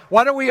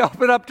Why don't we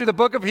open up to the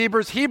book of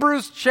Hebrews,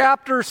 Hebrews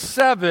chapter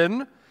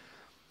 7.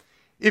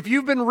 If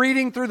you've been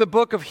reading through the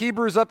book of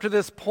Hebrews up to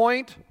this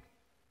point,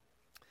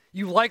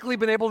 you've likely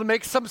been able to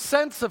make some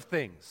sense of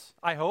things,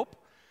 I hope.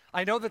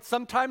 I know that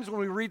sometimes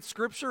when we read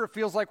Scripture, it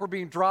feels like we're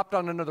being dropped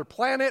on another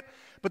planet.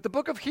 But the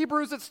book of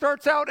Hebrews, it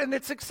starts out and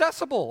it's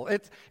accessible.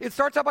 It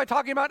starts out by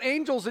talking about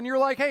angels, and you're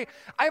like, hey,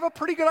 I have a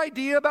pretty good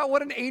idea about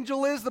what an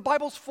angel is. The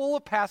Bible's full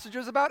of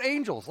passages about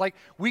angels. Like,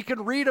 we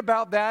can read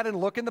about that and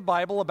look in the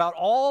Bible about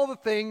all the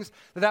things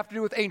that have to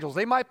do with angels.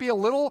 They might be a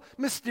little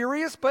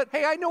mysterious, but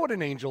hey, I know what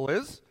an angel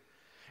is.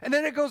 And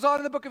then it goes on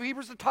in the book of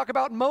Hebrews to talk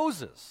about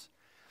Moses.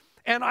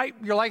 And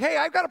you're like, hey,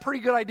 I've got a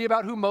pretty good idea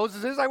about who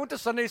Moses is. I went to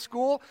Sunday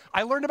school.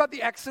 I learned about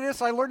the Exodus.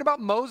 I learned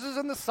about Moses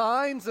and the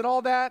signs and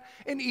all that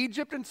in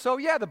Egypt. And so,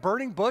 yeah, the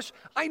burning bush.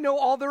 I know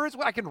all there is.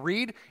 I can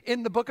read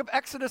in the book of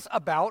Exodus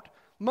about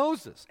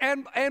Moses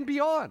and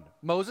beyond.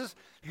 Moses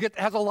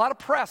has a lot of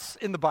press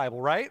in the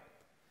Bible, right?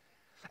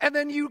 And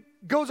then you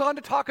goes on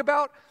to talk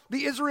about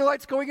the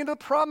Israelites going into the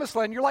promised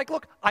land. You're like,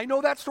 look, I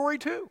know that story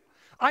too.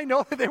 I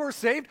know that they were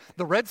saved.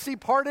 The Red Sea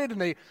parted,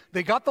 and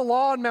they got the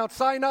law on Mount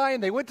Sinai,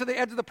 and they went to the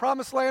edge of the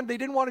promised land. They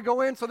didn't want to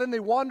go in, so then they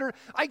wandered.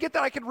 I get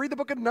that. I could read the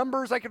book of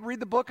Numbers. I could read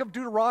the book of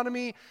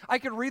Deuteronomy. I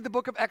could read the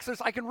book of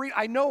Exodus.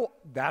 I know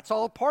that's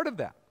all a part of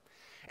that.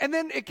 And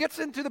then it gets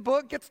into the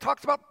book,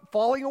 talks about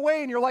falling away,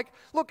 and you're like,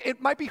 look,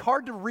 it might be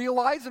hard to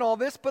realize in all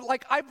this, but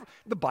like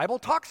the Bible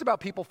talks about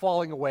people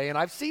falling away, and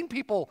I've seen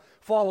people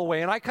fall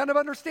away, and I kind of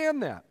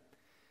understand that.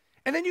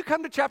 And then you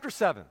come to chapter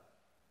 7.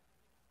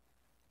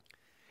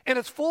 And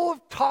it's full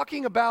of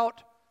talking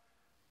about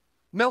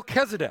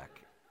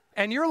Melchizedek.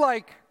 And you're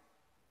like,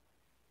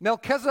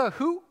 Melchizedek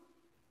who?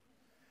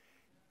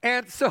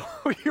 And so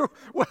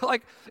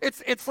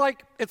it's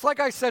like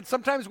I said,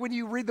 sometimes when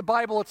you read the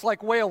Bible, it's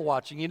like whale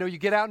watching. You know, you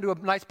get out into a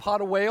nice pot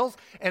of whales,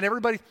 and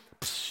everybody,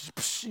 psh,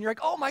 psh, and you're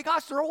like, oh my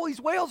gosh, there are all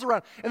these whales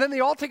around. And then they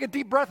all take a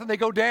deep breath and they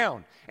go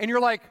down. And you're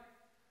like,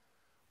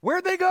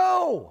 where'd they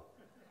go?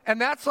 And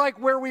that's like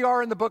where we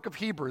are in the book of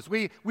Hebrews.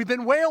 We've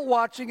been whale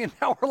watching, and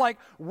now we're like,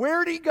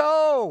 where'd he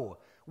go?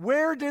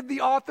 Where did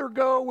the author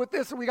go with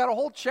this? And we got a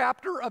whole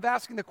chapter of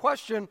asking the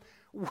question,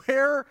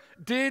 where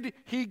did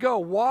he go?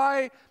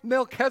 Why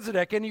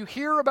Melchizedek? And you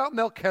hear about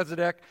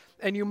Melchizedek,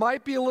 and you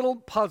might be a little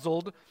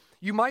puzzled.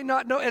 You might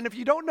not know. And if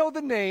you don't know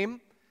the name,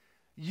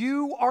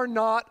 you are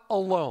not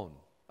alone.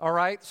 All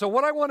right? So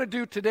what I want to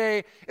do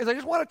today is I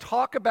want to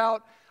talk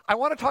about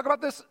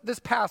this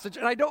passage,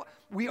 and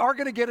we are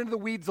going to get into the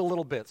weeds a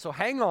little bit, so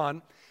hang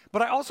on.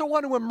 But I also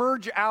want to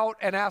emerge out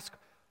and ask,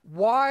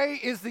 why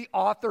is the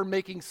author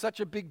making such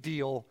a big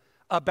deal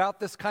about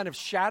this kind of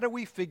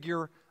shadowy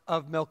figure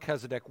of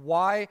Melchizedek?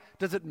 Why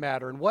does it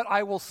matter? And what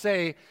I will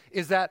say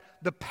is that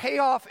the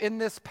payoff in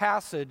this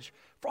passage,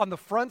 on the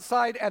front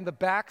side and the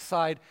back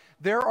side,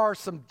 there are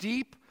some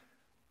deep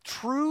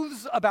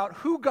truths about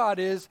who God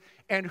is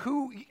and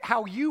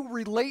how you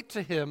relate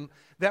to him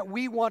that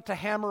we want to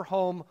hammer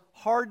home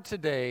hard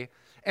today.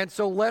 And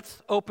so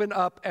let's open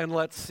up and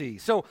let's see.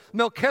 So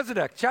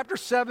Melchizedek, chapter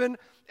 7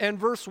 and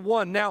verse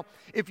 1. Now,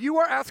 if you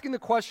are asking the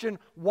question,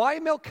 why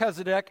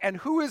Melchizedek and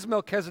who is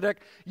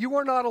Melchizedek, you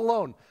are not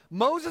alone.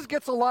 Moses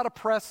gets a lot of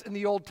press in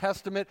the Old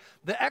Testament.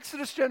 The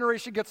Exodus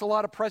generation gets a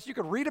lot of press. You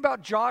could read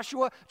about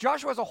Joshua.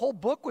 Joshua has a whole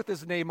book with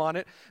his name on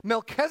it.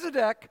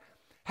 Melchizedek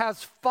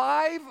has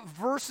 5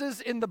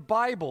 verses in the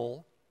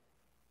Bible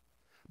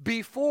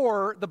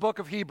before the book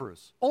of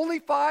Hebrews. Only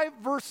 5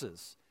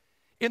 verses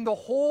in the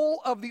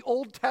whole of the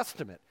Old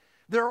Testament.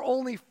 There are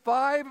only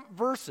 5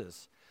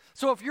 verses.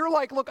 So if you're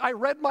like, look, I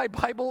read my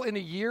Bible in a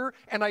year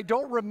and I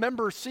don't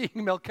remember seeing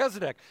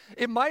Melchizedek,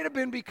 it might have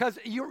been because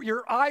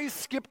your eyes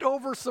skipped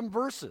over some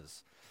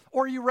verses,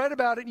 or you read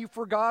about it and you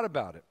forgot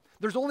about it.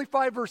 There's only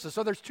 5 verses.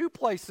 So there's 2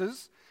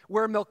 places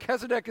where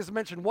Melchizedek is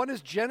mentioned. One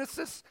is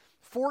Genesis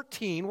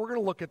 14. We're going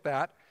to look at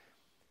that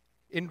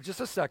in just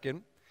a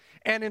second.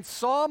 And in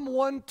Psalm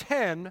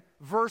 110,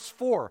 verse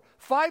 4.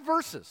 5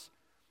 verses.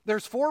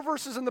 There's 4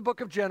 verses in the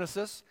book of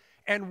Genesis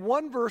and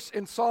 1 verse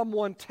in Psalm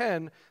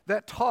 110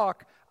 that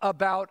talk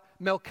about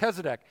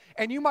Melchizedek.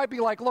 And you might be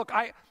like, look,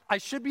 I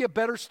should be a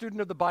better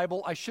student of the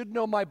Bible. I should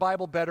know my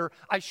Bible better.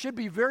 I should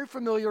be very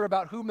familiar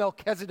about who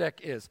Melchizedek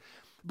is.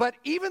 But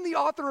even the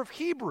author of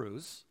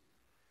Hebrews,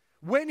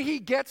 when he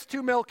gets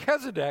to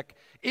Melchizedek,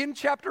 in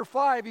chapter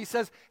 5, he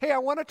says, hey, I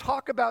want to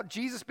talk about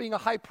Jesus being a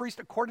high priest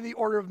according to the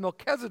order of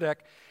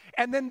Melchizedek.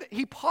 And then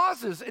he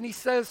pauses and he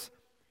says,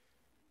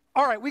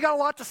 all right, we got a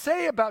lot to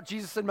say about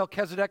Jesus and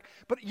Melchizedek,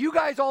 but you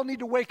guys all need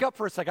to wake up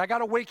for a second. I got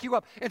to wake you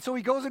up. And so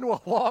he goes into a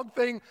long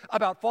thing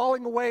about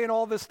falling away and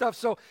all this stuff.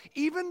 So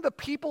even the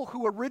people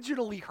who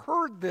originally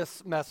heard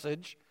this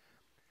message,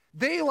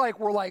 they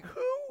were like,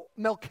 who?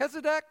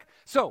 Melchizedek?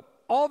 So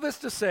all this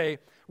to say,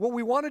 what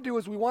we want to do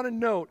is we want to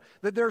note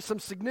that there are some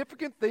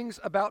significant things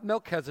about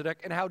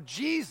Melchizedek and how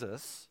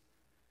Jesus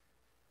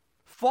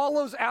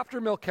follows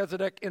after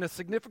Melchizedek in a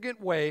significant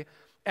way,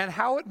 and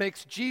how it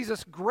makes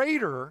Jesus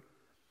greater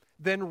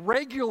than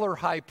regular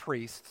high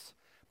priests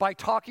by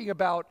talking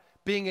about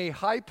being a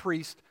high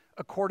priest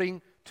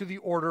according to the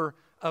order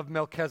of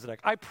Melchizedek.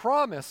 I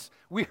promise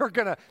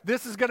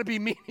this is gonna be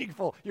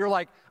meaningful. You're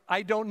like,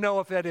 I don't know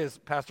if that is,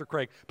 Pastor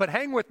Craig, but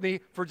hang with me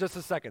for just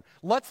a second.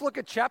 Let's look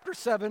at chapter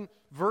 7,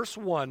 verse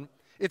 1.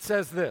 It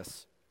says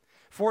this,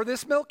 "For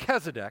this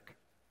Melchizedek,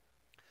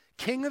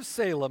 king of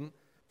Salem,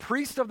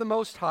 priest of the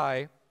Most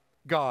High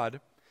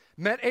God,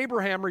 met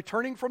Abraham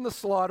returning from the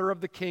slaughter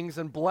of the kings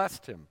and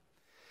blessed him.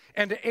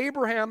 And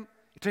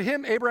to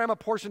him Abraham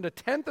apportioned a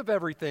tenth of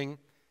everything.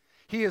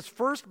 He is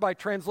first, by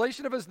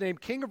translation of his name,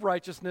 King of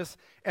Righteousness,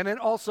 and then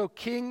also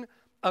King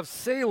of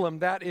Salem,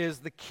 that is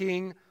the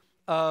King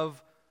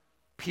of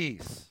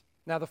Peace."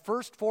 Now, the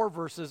first 4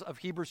 verses of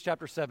Hebrews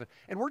chapter 7,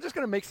 and we're just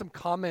going to make some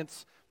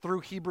comments through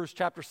Hebrews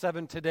chapter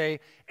 7 today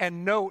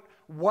and note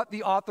what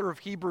the author of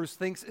Hebrews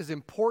thinks is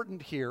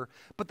important here.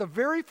 But the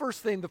very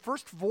first thing, the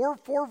first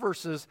four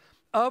verses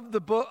of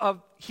the book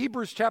of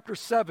Hebrews chapter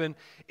 7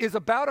 is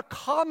about a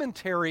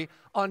commentary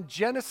on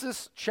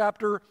Genesis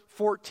chapter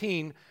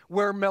 14,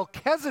 where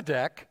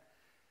Melchizedek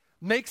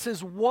makes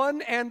his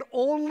one and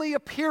only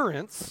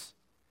appearance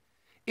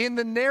in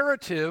the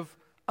narrative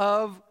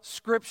of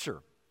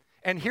Scripture.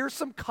 And here's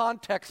some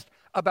context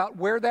about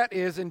where that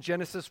is in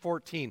Genesis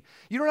 14.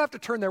 You don't have to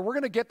turn there. We're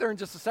going to get there in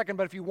just a second,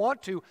 but if you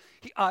want to,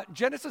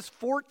 Genesis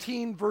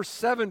 14, verse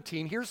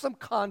 17, here's some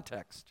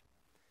context.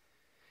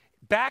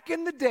 Back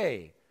in the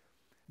day,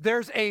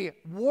 there's a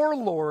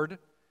warlord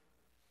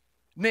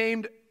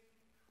named,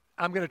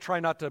 I'm going to try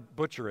not to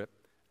butcher it,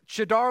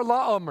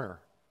 Chedorlaomer.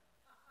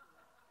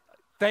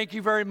 Thank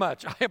you very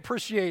much. I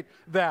appreciate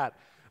that.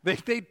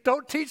 They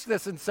don't teach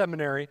this in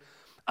seminary.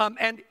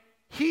 And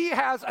he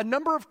has a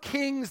number of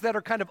kings that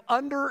are kind of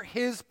under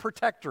his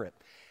protectorate.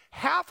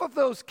 Half of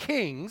those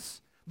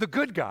kings, the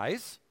good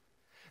guys,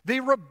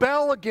 they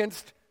rebel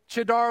against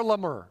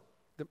Chedorlaomer.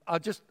 I'm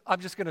just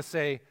going to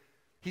say,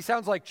 he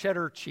sounds like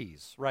cheddar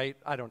cheese, right?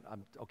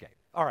 Okay.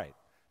 All right.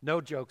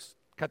 No jokes.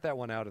 Cut that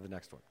one out of the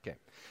next one. Okay.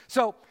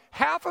 So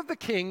half of the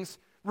kings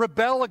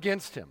rebel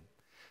against him.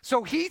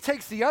 So he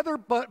takes the other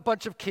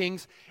bunch of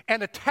kings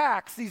and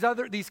attacks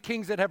these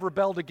kings that have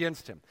rebelled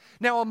against him.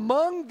 Now,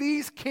 among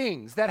these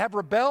kings that have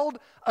rebelled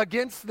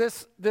against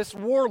this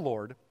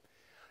warlord,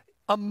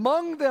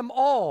 among them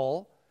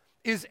all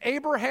is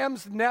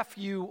Abraham's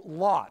nephew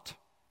Lot.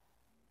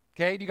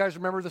 Okay, do you guys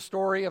remember the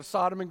story of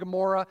Sodom and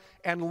Gomorrah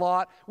and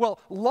Lot? Well,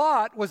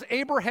 Lot was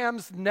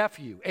Abraham's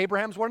nephew.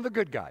 Abraham's one of the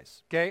good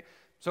guys, okay?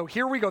 So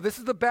here we go. This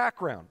is the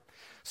background.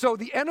 So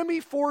the enemy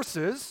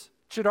forces,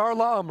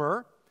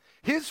 Chedorlaomer,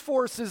 his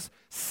forces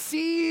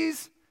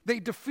they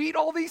defeat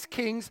all these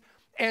kings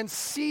and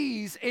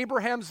seize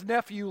Abraham's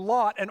nephew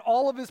Lot and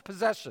all of his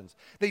possessions.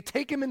 They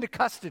take him into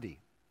custody.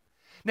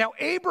 Now,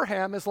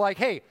 Abraham is like,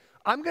 hey,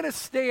 I'm going to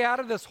stay out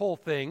of this whole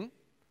thing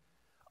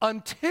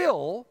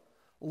until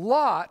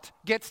Lot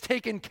gets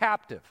taken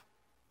captive.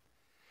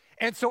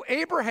 And so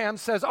Abraham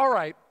says, all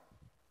right,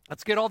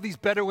 let's get all these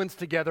Bedouins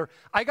together.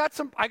 I got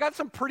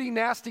some pretty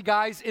nasty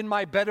guys in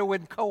my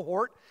Bedouin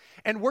cohort,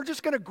 and we're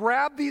just going to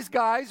grab these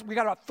guys. We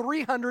got about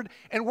 300,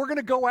 and we're going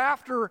to go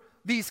after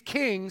these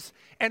kings,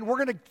 and we're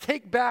going to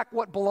take back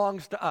what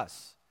belongs to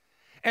us.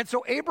 And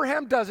so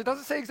Abraham does. It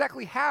doesn't say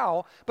exactly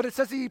how, but it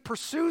says he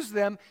pursues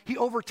them, he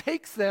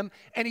overtakes them,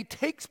 and he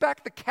takes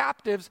back the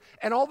captives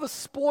and all the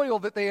spoil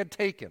that they had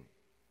taken.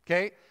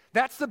 Okay?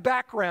 That's the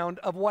background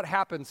of what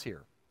happens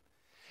here.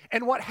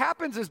 And what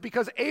happens is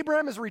because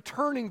Abraham is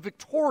returning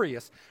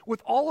victorious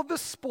with all of the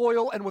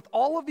spoil and with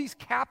all of these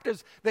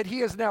captives that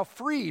he has now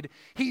freed,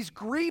 he's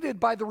greeted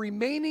by the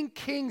remaining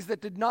kings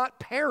that did not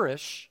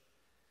perish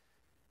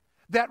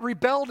that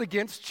rebelled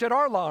against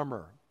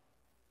Chedorlaomer.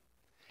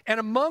 And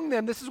among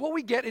them, this is what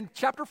we get in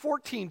chapter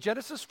 14,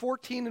 Genesis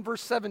 14 and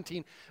verse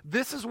 17.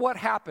 This is what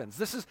happens.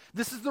 This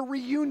is the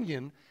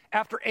reunion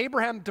after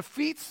Abraham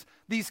defeats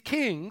these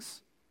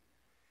kings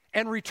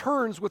and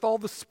returns with all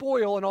the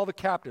spoil and all the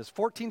captives.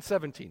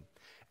 14:17.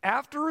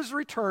 After his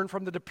return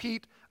from the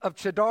defeat of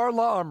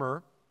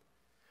Chedorlaomer,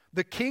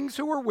 the kings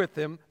who were with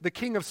him, the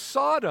king of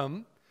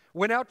Sodom,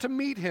 went out to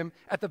meet him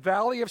at the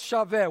valley of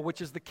Shaveh,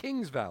 which is the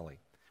king's valley,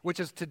 which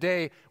is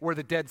today where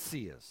the Dead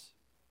Sea is.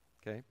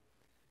 Okay?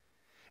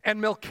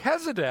 And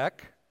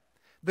Melchizedek,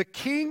 the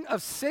king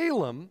of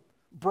Salem,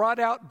 brought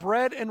out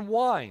bread and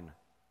wine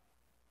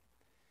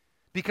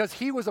because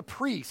he was a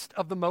priest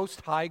of the Most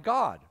High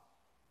God.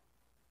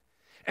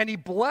 And he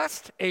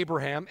blessed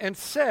Abraham and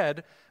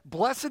said,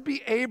 "Blessed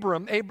be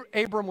Abram."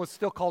 Abram was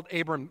still called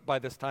Abram by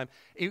this time.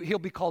 He'll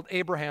be called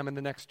Abraham in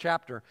the next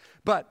chapter.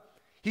 But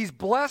he's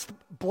blessed.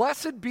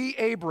 Blessed be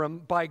Abram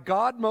by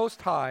God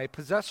Most High,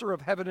 possessor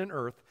of heaven and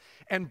earth.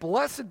 And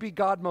blessed be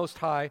God Most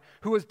High,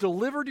 who has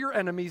delivered your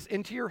enemies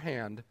into your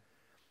hand.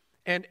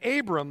 And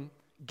Abram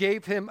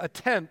gave him a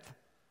tenth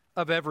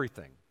of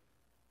everything.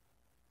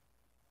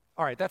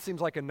 All right, that seems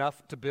like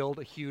enough to build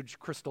a huge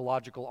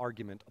Christological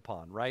argument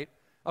upon, right?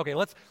 Okay,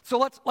 let's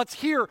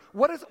hear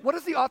what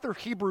does the author of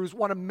Hebrews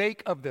want to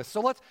make of this.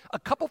 So a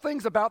couple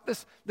things about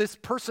this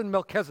person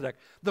Melchizedek.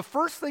 The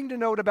first thing to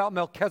note about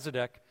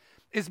Melchizedek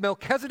is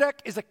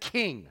a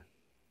king.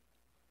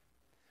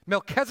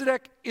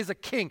 Melchizedek is a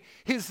king.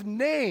 His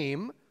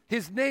name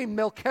his name,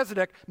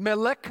 Melchizedek,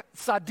 Melech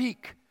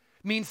Tzaddik,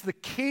 means the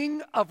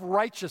king of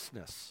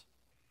righteousness.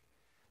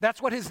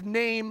 That's what his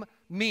name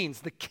means,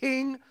 the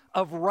king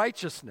of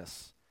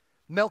righteousness.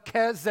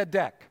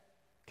 Melchizedek,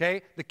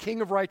 okay, the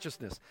king of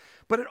righteousness.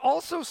 But it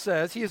also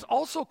says he is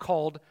also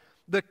called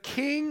the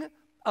king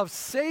of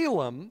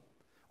Salem,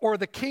 or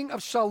the king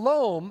of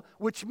Shalom,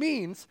 which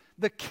means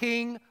the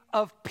king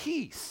of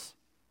peace.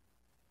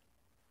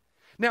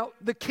 Now,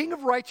 the king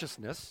of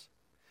righteousness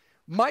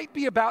might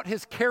be about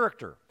his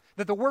character,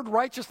 that the word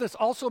righteousness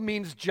also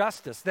means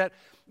justice, that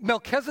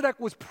Melchizedek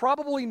was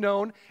probably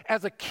known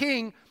as a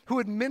king who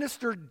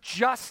administered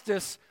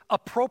justice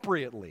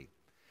appropriately,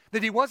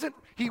 that he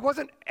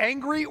wasn't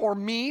angry or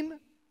mean,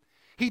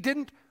 he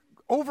didn't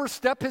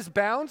overstep his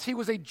bounds, he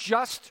was a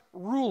just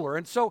ruler,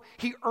 and so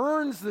he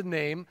earns the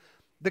name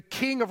the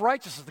king of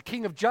righteousness, the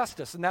king of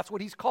justice, and that's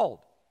what he's called.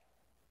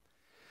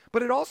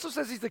 But it also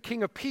says he's the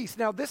king of peace.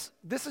 Now this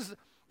is,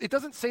 it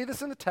doesn't say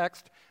this in the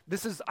text,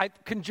 this is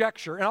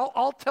conjecture, and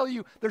I'll tell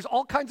you, there's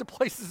all kinds of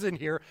places in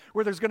here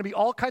where there's going to be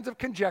all kinds of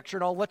conjecture,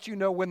 and I'll let you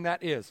know when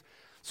that is.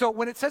 So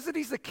when it says that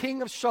he's the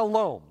king of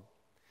Shalom,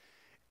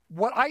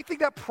 what I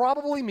think that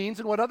probably means,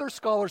 and what other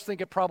scholars think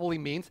it probably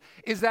means,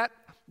 is that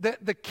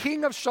the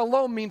king of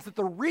Shalom means that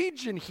the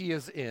region he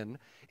is in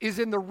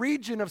the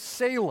region of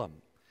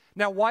Salem.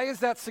 Now, why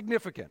is that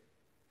significant?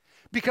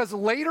 Because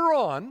later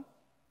on,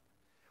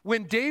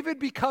 when David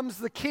becomes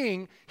the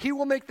king, he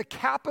will make the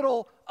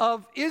capital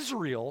of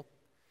Israel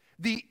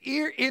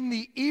in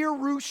the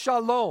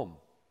Yerushalom,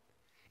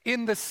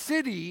 in the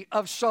city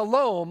of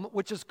Shalom,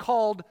 which is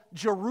called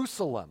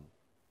Jerusalem.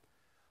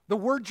 The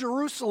word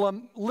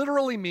Jerusalem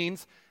literally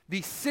means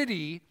the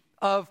city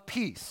of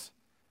peace,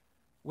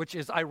 which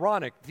is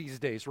ironic these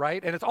days,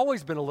 right? And it's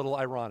always been a little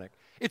ironic.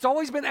 It's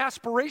always been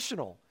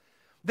aspirational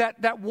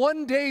that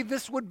one day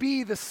this would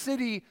be the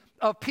city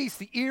of peace,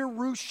 the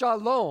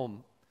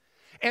Yerushalom.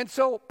 And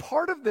so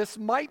part of this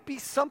might be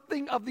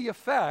something of the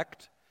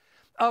effect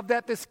of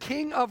that this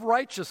king of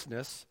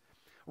righteousness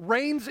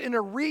reigns in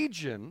a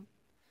region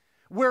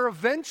where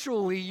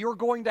eventually you're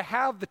going to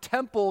have the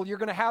temple, you're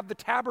going to have the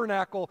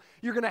tabernacle,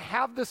 you're going to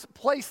have this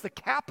place, the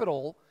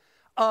capital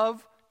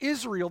of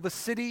Israel, the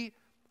city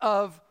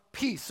of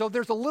peace. So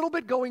there's a little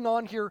bit going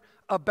on here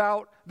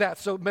about that.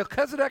 So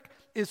Melchizedek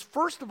is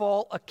first of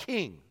all a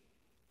king.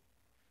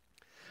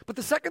 But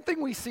the second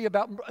thing we see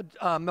about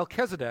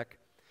Melchizedek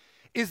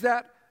is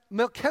that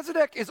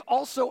Melchizedek is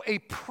also a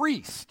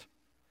priest.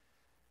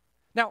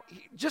 Now,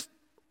 just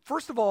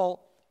first of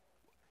all,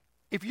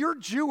 if you're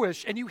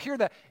Jewish and you hear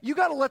that, you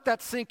got to let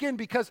that sink in,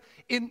 because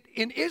in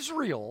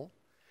Israel,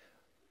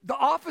 the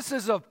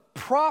offices of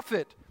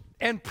prophet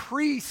and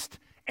priest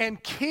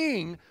and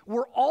king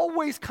were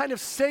always kind of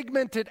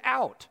segmented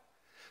out.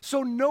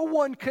 So no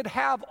one could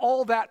have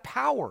all that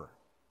power.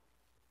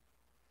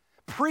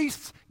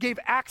 Priests gave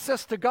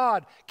access to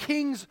God.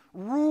 Kings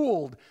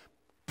ruled.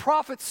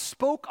 Prophets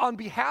spoke on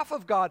behalf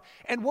of God.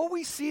 And what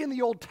we see in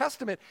the Old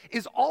Testament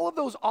is all of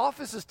those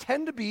offices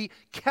tend to be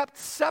kept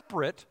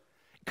separate,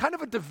 kind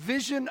of a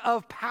division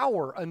of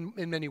power in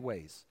many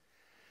ways.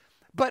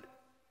 But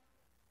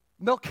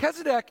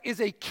Melchizedek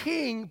is a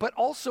king, but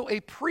also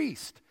a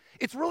priest.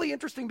 It's really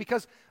interesting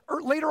because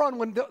later on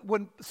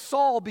when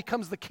Saul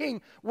becomes the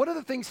king, one of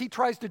the things he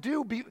tries to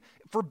do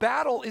for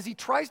battle is he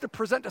tries to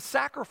present a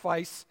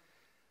sacrifice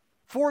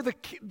for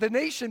the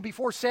nation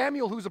before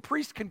Samuel, who's a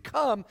priest, can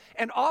come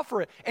and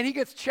offer it. And he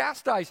gets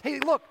chastised. Hey,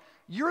 look,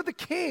 you're the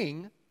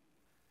king.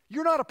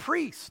 You're not a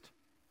priest.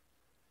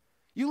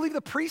 You leave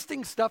the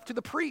priesting stuff to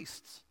the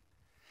priests.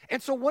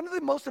 And so one of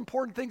the most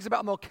important things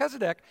about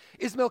Melchizedek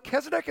is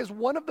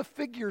one of the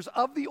figures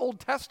of the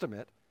Old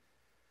Testament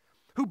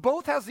who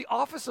both has the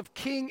office of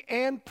king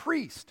and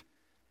priest.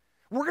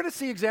 We're going to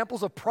see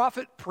examples of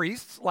prophet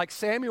priests, like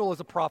Samuel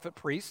is a prophet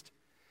priest.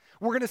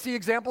 We're going to see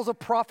examples of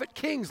prophet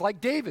kings,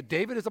 like David.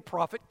 David is a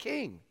prophet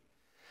king.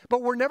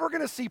 But we're never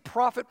going to see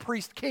prophet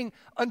priest king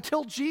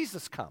until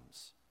Jesus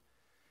comes.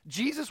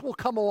 Jesus will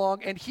come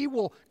along and he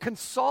will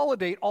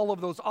consolidate all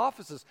of those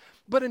offices.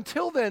 But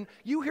until then,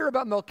 you hear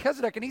about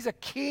Melchizedek and he's a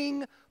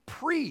king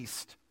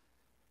priest.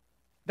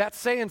 That's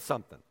saying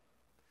something.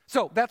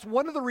 So that's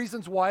one of the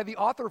reasons why the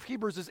author of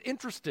Hebrews is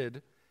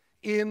interested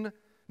in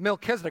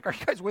Melchizedek. Are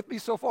you guys with me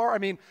so far? I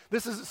mean,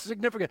 this is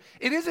significant.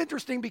 It is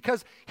interesting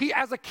because he,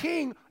 as a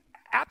king,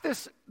 at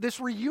this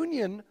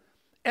reunion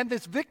and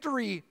this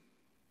victory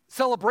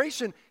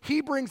celebration, he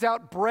brings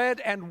out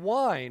bread and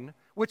wine,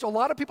 which a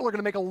lot of people are going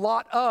to make a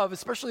lot of,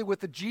 especially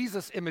with the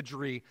Jesus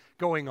imagery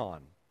going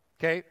on.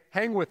 Okay?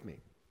 Hang with me.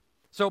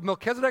 So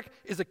Melchizedek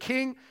is a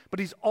king, but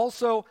he's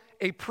also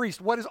a priest.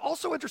 What is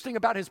also interesting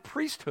about his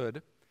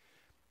priesthood,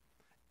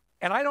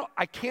 and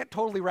I can't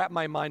totally wrap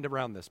my mind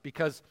around this,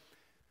 because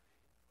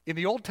in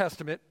the Old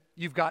Testament,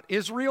 you've got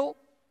Israel,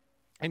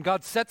 and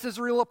God sets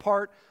Israel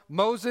apart.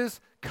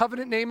 Moses,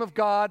 covenant name of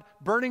God,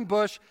 burning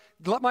bush.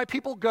 let my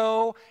people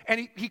go.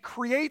 And he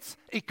creates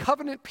a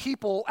covenant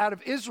people out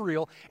of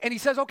Israel. And he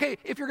says, okay,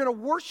 if you're going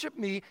to worship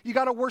me, you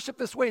got to worship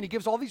this way. And he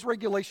gives all these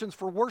regulations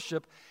for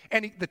worship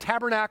and the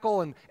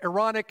tabernacle and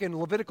Aaronic and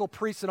Levitical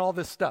priests and all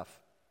this stuff.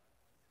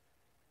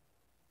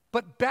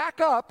 But back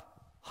up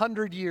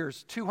 100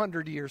 years,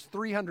 200 years,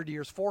 300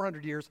 years,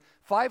 400 years,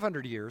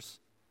 500 years,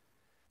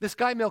 this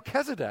guy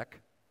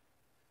Melchizedek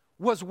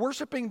was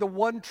worshiping the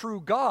one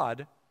true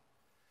God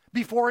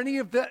before any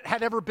of that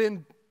had ever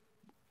been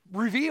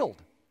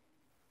revealed.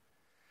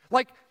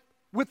 Like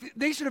with the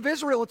nation of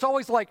Israel, it's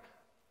always like,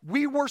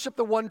 we worship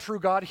the one true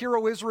God. Hear,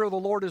 O Israel, the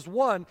Lord is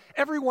one.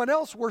 Everyone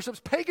else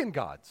worships pagan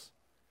gods.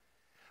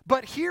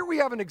 But here we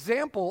have an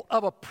example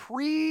of a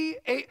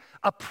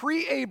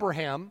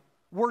pre-Abraham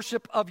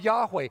worship of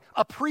Yahweh,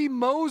 a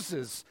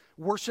pre-Moses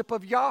worship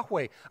of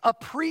Yahweh, a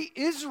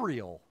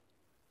pre-Israel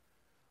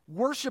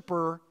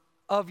worshiper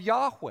of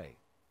Yahweh.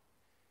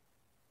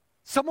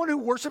 Someone who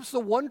worships the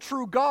one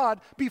true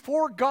God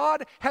before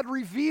God had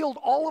revealed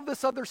all of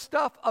this other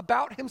stuff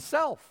about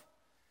himself.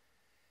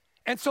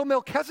 And so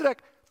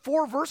Melchizedek,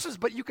 4 verses,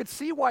 but you could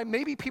see why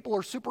maybe people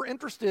are super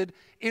interested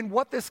in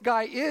what this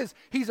guy is.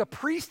 He's a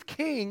priest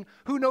king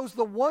who knows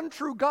the one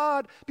true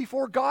God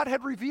before God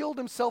had revealed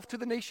himself to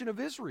the nation of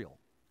Israel.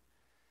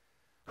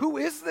 Who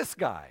is this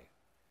guy?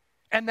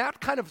 And that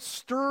kind of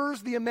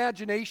stirs the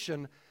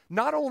imagination,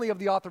 not only of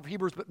the author of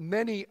Hebrews, but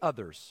many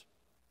others.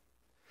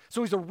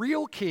 So he's a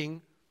real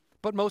king,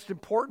 but most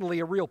importantly,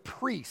 a real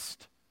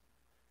priest.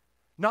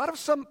 Not of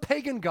some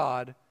pagan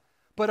god,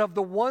 but of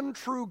the one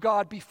true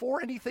God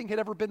before anything had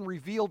ever been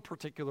revealed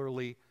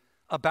particularly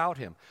about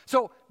him.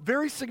 So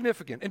very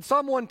significant. In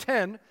Psalm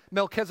 110,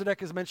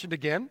 Melchizedek is mentioned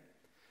again.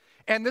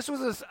 And this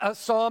was a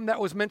psalm that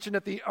was mentioned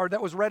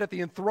that was read at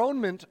the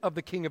enthronement of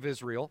the king of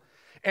Israel.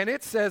 And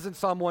it says in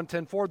Psalm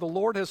 110:4, the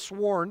Lord has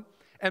sworn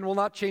and will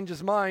not change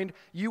his mind.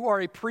 You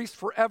are a priest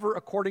forever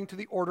according to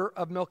the order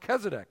of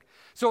Melchizedek.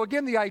 So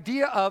again, the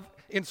idea of,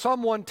 in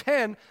Psalm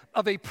 110,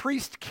 of a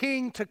priest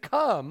king to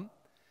come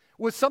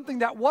was something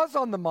that was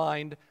on the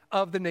mind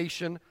of the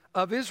nation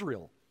of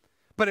Israel.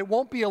 But it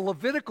won't be a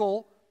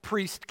Levitical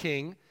priest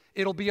king.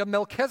 It'll be a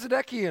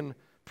Melchizedekian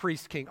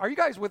priest king. Are you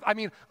guys with? I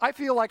mean, I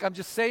feel like I'm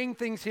just saying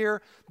things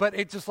here, but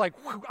it's just like,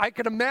 whew, I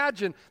can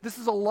imagine this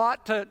is a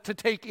lot to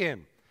take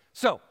in.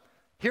 So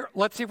here,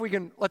 let's see if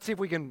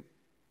we can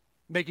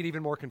make it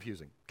even more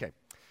confusing. Okay.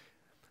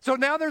 So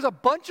now there's a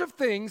bunch of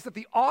things that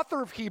the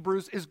author of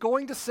Hebrews is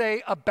going to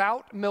say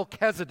about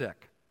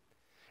Melchizedek.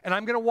 And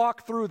I'm going to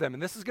walk through them.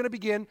 And this is going to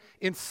begin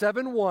in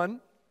 7:1.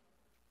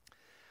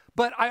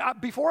 But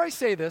before I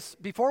say this,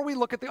 before we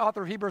look at the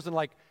author of Hebrews and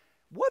like,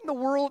 what in the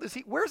world is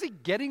he, where is he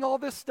getting all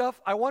this stuff?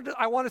 I want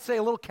to say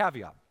a little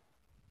caveat.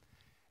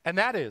 And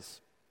that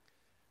is,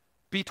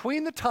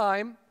 between the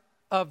time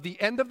of the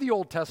end of the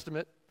Old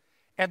Testament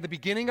and the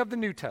beginning of the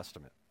New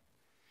Testament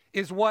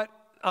is what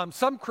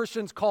some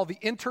Christians call the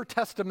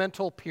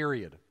intertestamental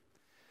period.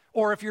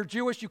 Or if you're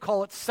Jewish, you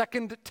call it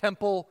Second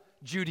Temple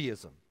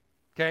Judaism.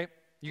 Okay?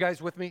 You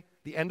guys with me?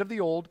 The end of the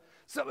Old.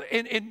 So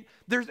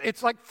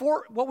it's like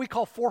what we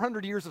call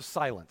 400 years of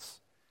silence.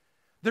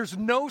 There's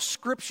no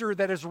scripture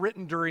that is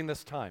written during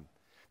this time.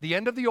 The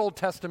end of the Old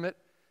Testament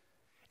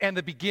and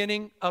the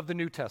beginning of the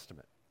New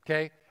Testament.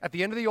 Okay? At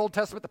the end of the Old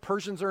Testament, the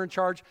Persians are in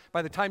charge.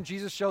 By the time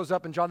Jesus shows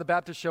up and John the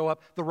Baptist show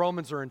up, the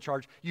Romans are in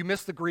charge. You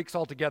miss the Greeks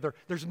altogether.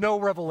 There's no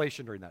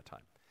revelation during that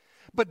time.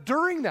 But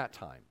during that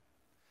time,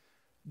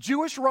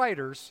 Jewish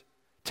writers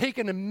take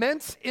an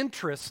immense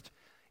interest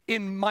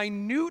in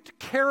minute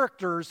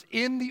characters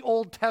in the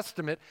Old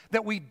Testament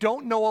that we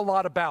don't know a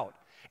lot about.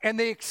 And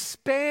they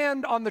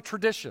expand on the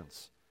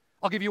traditions.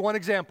 I'll give you one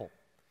example.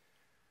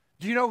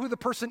 Do you know who the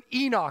person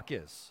Enoch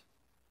is?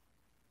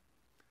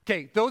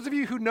 Okay, those of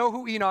you who know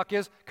who Enoch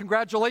is,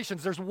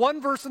 congratulations. There's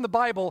one verse in the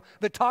Bible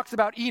that talks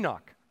about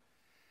Enoch.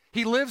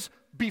 He lives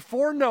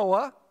before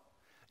Noah,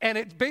 and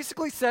it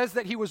basically says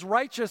that he was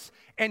righteous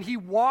and he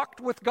walked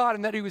with God,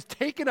 and that he was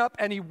taken up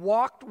and he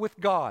walked with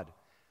God.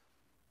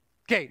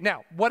 Okay,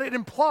 now, what it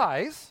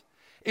implies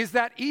is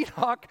that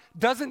Enoch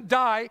doesn't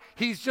die.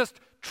 He's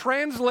just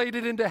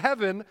translated into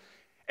heaven.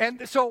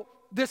 And so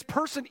this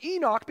person,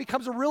 Enoch,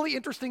 becomes a really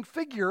interesting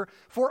figure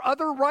for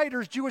other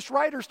writers, Jewish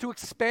writers, to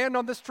expand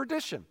on this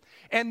tradition.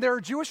 And there are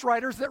Jewish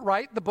writers that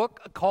write the book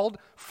called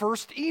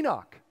First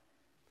Enoch.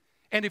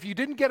 And if you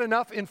didn't get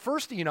enough in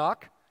First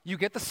Enoch, you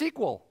get the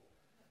sequel,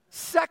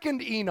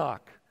 Second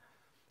Enoch.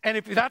 And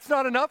if that's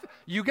not enough,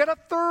 you get a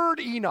third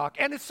Enoch.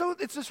 And it's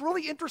this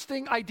really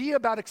interesting idea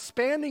about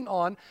expanding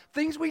on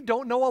things we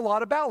don't know a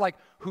lot about, like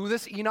who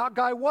this Enoch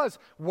guy was.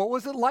 What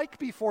was it like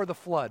before the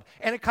flood?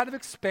 And it kind of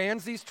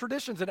expands these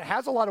traditions. And it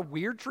has a lot of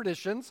weird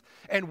traditions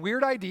and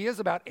weird ideas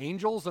about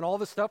angels and all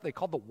this stuff. They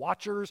call the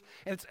Watchers.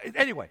 And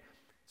anyway,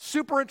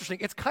 super interesting.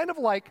 It's kind of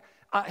like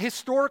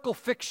historical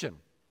fiction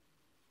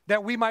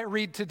that we might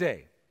read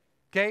today.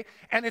 Okay?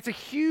 And it's a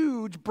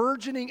huge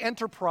burgeoning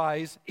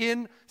enterprise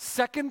in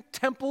Second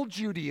Temple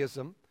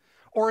Judaism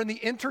or in the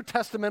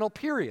intertestamental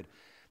period.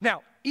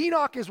 Now,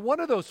 Enoch is one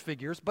of those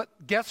figures, but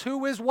guess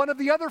who is one of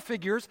the other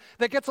figures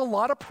that gets a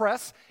lot of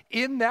press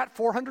in that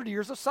 400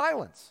 years of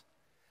silence?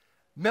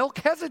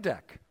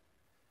 Melchizedek.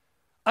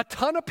 A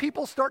ton of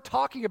people start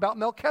talking about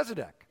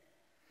Melchizedek.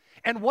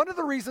 And one of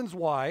the reasons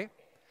why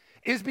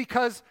is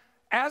because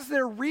as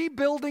they're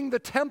rebuilding the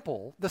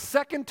temple, the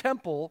second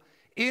temple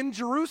in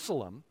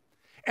Jerusalem,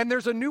 and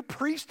there's a new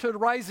priesthood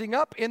rising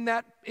up in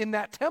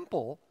that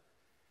temple,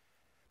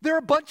 there are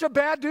a bunch of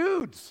bad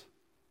dudes.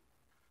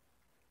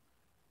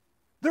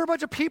 There are a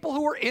bunch of people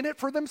who are in it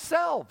for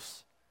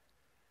themselves.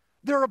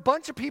 There are a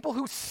bunch of people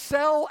who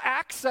sell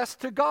access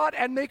to God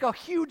and make a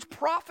huge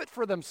profit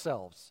for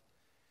themselves.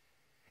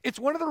 It's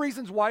one of the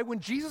reasons why when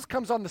Jesus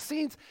comes on the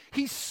scenes,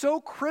 he's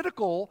so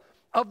critical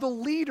of the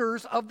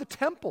leaders of the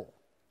temple.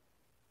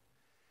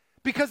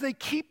 Because they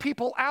keep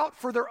people out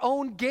for their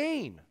own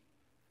gain.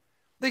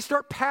 They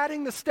start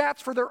padding the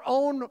stats for their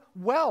own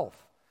wealth.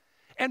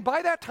 And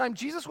by that time,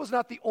 Jesus was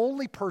not the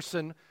only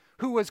person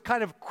who was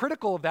kind of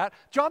critical of that.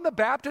 John the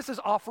Baptist is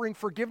offering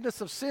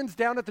forgiveness of sins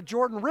down at the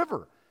Jordan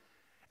River.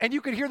 And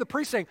you could hear the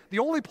priest saying, the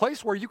only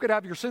place where you could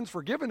have your sins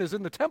forgiven is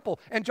in the temple.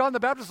 And John the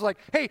Baptist is like,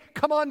 hey,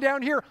 come on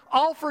down here.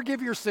 I'll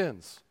forgive your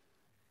sins.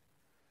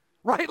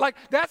 Right? Like,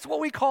 that's what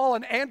we call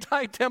an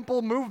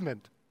anti-temple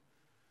movement.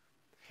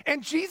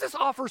 And Jesus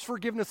offers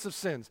forgiveness of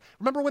sins.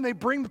 Remember when they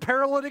bring the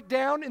paralytic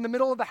down in the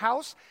middle of the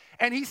house?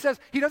 And he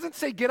doesn't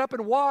say, get up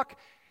and walk.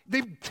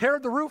 They've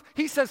teared the roof.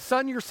 He says,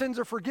 son, your sins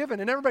are forgiven.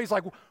 And everybody's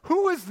like,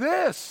 who is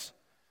this?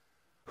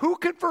 Who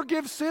can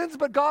forgive sins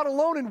but God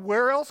alone? And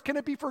where else can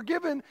it be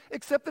forgiven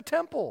except the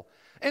temple?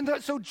 And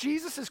so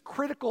Jesus is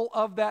critical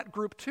of that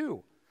group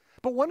too.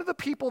 But one of the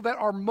people that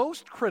are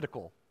most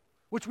critical,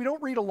 which we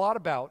don't read a lot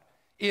about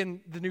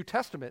in the New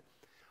Testament,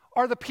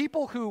 are the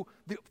people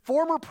the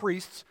former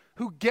priests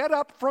who get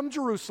up from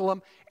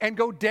Jerusalem and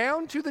go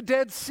down to the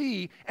Dead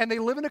Sea, and they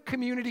live in a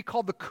community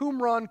called the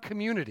Qumran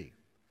community.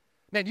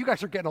 Man, you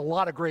guys are getting a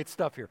lot of great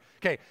stuff here.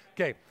 Okay.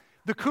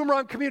 The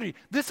Qumran community.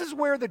 This is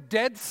where the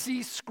Dead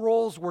Sea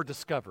Scrolls were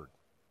discovered.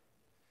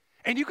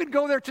 And you can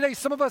go there today.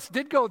 Some of us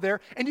did go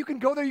there, and you can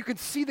go there, you can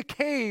see the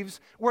caves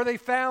where they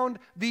found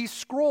these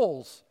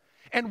scrolls.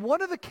 And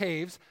one of the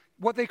caves,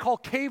 what they call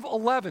Cave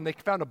 11, they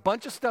found a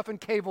bunch of stuff in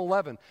Cave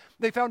 11.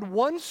 They found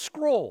one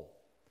scroll,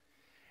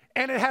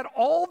 and it had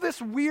all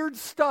this weird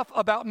stuff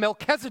about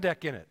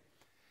Melchizedek in it.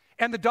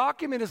 And the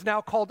document is now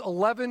called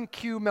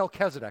 11Q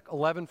Melchizedek.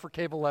 11 for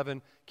Cave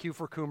 11, Q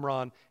for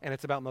Qumran, and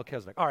it's about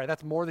Melchizedek. All right,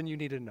 that's more than you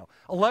needed to know.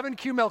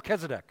 11Q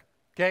Melchizedek,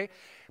 okay?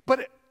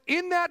 But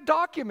in that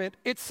document,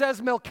 it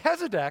says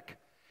Melchizedek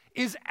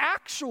is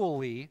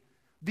actually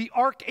the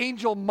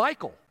archangel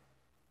Michael.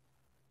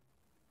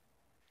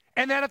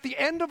 And that at the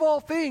end of all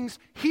things,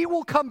 he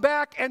will come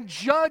back and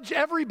judge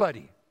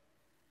everybody.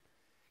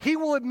 He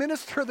will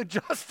administer the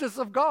justice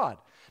of God.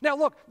 Now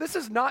look,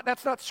 that's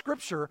not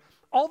scripture.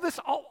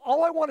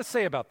 All I want to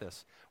say about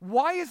this,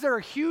 why is there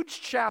a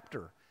huge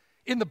chapter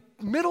in the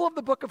middle of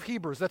the book of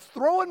Hebrews that's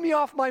throwing me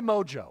off my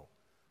mojo,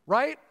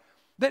 right?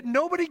 That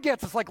nobody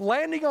gets. It's like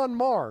landing on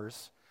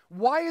Mars.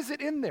 Why is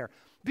it in there?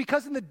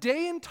 Because in the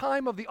day and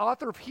time of the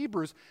author of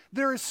Hebrews,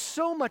 there is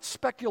so much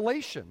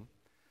speculation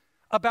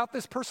about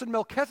this person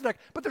Melchizedek,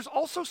 but there's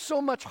also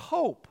so much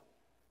hope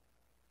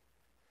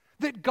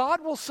that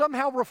God will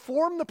somehow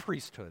reform the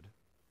priesthood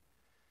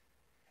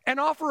and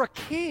offer a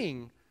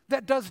king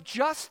that does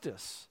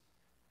justice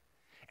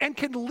and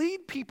can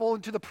lead people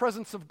into the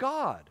presence of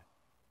God,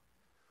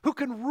 who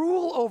can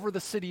rule over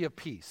the city of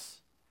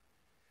peace.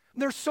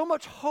 There's so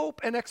much hope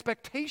and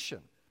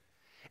expectation.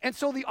 And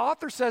so the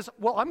author says,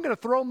 well, I'm going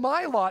to throw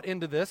my lot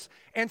into this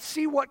and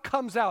see what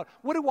comes out.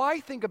 What do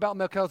I think about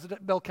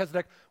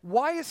Melchizedek?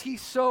 Why is he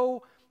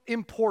so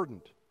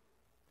important?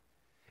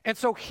 And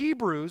so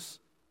Hebrews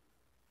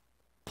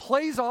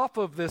plays off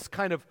of this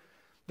kind of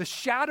the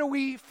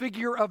shadowy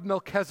figure of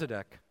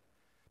Melchizedek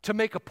to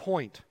make a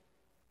point.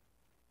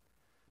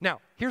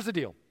 Now, here's the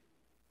deal.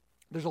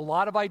 There's a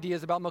lot of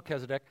ideas about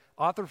Melchizedek.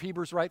 Author of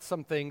Hebrews writes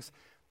some things.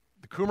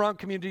 The Qumran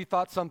community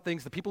thought some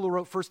things. The people who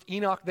wrote First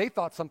Enoch, they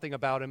thought something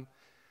about him.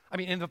 I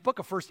mean, in the book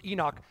of First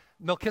Enoch,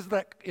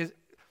 Melchizedek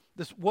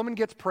this woman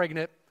gets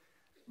pregnant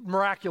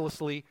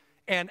miraculously,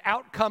 and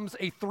out comes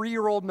a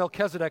 3-year-old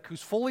Melchizedek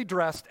who's fully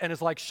dressed and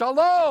is like,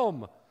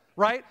 shalom,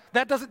 right?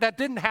 That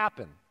didn't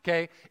happen,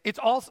 okay? It's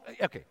also,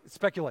 okay,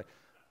 speculate.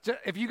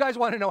 If you guys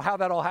want to know how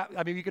that all happened,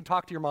 I mean, you can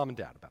talk to your mom and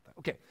dad about that.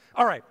 Okay,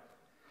 all right.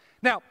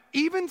 Now,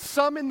 even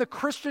some in the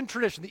Christian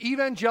tradition, the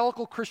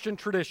evangelical Christian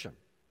tradition,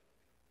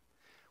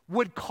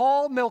 would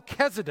call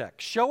Melchizedek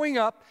showing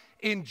up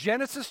in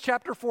Genesis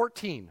chapter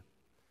 14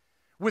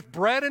 with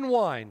bread and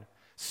wine.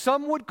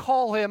 Some would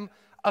call him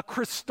a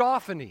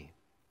Christophany,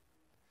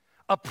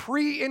 a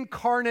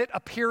pre-incarnate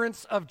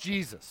appearance of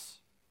Jesus.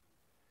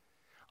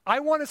 I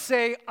want to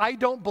say I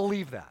don't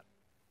believe that,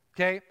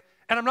 okay?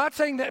 And I'm not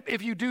saying that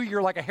if you do,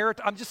 you're like a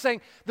heretic. I'm just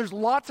saying there's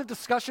lots of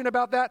discussion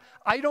about that.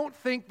 I don't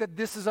think that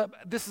this is a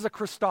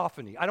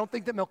Christophany. I don't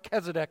think that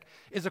Melchizedek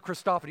is a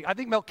Christophany. I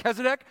think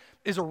Melchizedek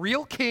is a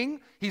real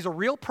king. He's a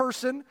real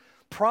person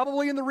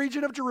probably in the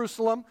region of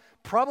Jerusalem,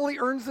 probably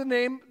earns the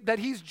name that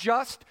he's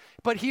just,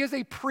 but he is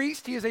a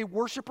priest, he is a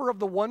worshiper of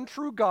the one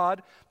true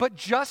God, but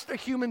just a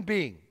human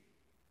being.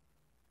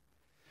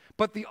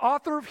 But the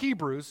author of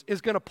Hebrews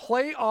is going to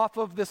play off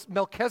of this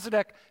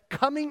Melchizedek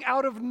coming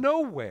out of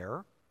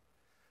nowhere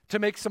to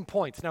make some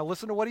points. Now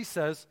listen to what he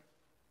says,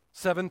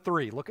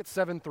 7:3. Look at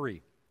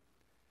 7:3.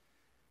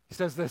 He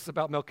says this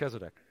about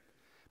Melchizedek.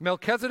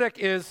 Melchizedek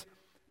is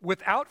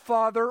without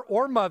father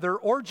or mother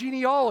or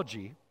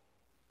genealogy,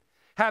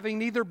 having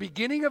neither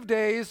beginning of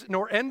days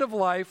nor end of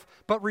life,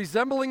 but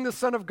resembling the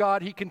Son of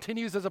God, he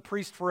continues as a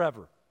priest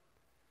forever.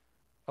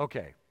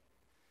 Okay.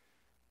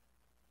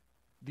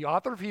 The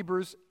author of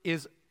Hebrews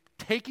is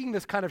taking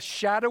this kind of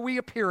shadowy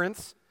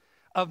appearance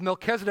of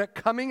Melchizedek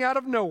coming out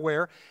of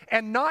nowhere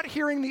and not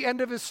hearing the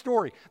end of his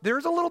story.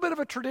 There's a little bit of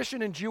a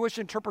tradition in Jewish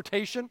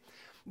interpretation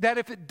that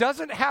if it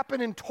doesn't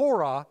happen in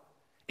Torah,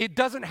 it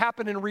doesn't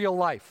happen in real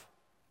life.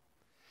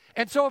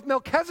 And so if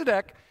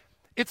Melchizedek,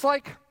 it's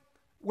like,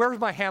 where's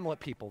my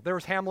Hamlet people? There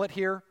was Hamlet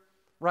here,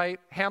 right?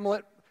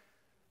 Hamlet,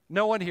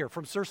 no one here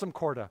from Sursum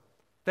Corda.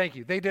 Thank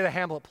you. They did a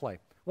Hamlet play.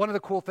 One of the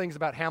cool things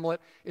about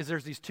Hamlet is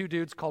there's these two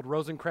dudes called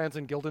Rosencrantz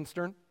and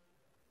Guildenstern.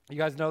 You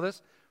guys know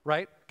this,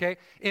 right? Okay.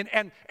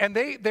 And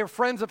they're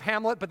friends of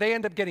Hamlet, but they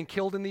end up getting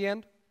killed in the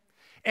end.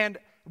 And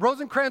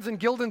Rosencrantz and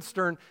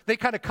Guildenstern, they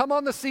kind of come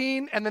on the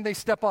scene and then they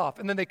step off.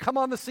 And then they come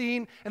on the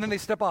scene and then they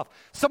step off.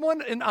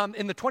 Someone in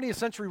the 20th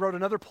century wrote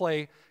another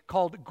play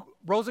called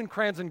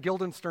Rosencrantz and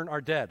Guildenstern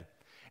Are Dead.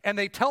 And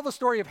they tell the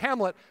story of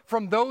Hamlet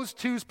from those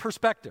two's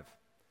perspective.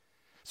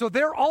 So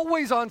they're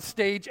always on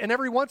stage, and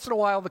every once in a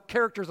while, the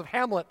characters of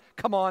Hamlet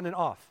come on and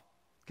off,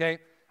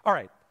 okay? All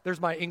right,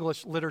 there's my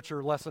English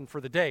literature lesson for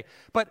the day.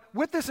 But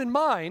with this in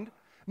mind,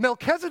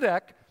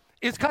 Melchizedek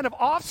is kind of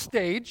off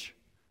stage.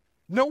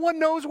 No one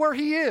knows where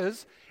he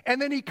is,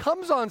 and then he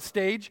comes on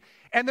stage,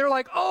 and they're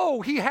like,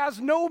 oh, he has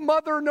no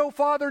mother, no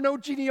father, no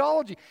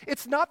genealogy.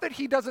 It's not that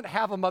he doesn't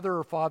have a mother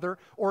or father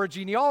or a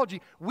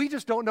genealogy. We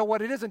just don't know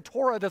what it is, and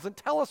Torah doesn't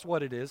tell us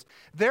what it is.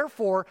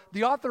 Therefore,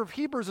 the author of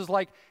Hebrews is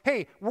like,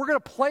 hey, we're going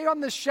to play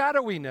on this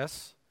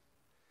shadowiness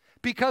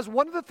because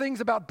one of the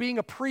things about being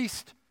a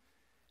priest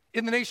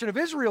in the nation of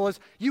Israel is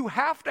you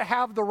have to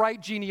have the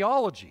right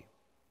genealogy.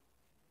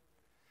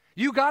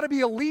 You got to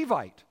be a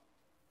Levite.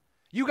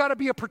 You got to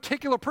be a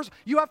particular person.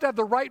 You have to have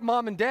the right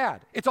mom and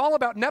dad. It's all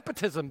about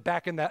nepotism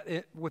back in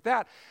that with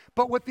that.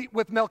 But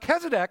with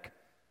Melchizedek,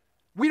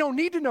 we don't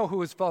need to know who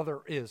his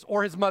father is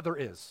or his mother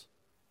is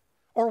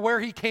or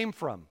where he came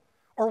from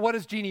or what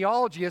his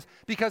genealogy is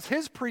because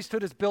his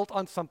priesthood is built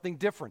on something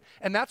different.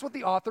 And that's what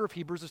the author of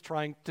Hebrews is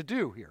trying to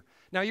do here.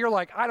 Now you're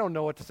like, I don't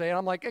know what to say. And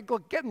I'm like, hey,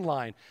 look, get in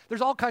line.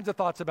 There's all kinds of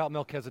thoughts about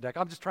Melchizedek.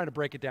 I'm just trying to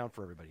break it down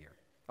for everybody here.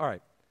 All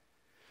right.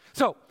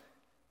 So,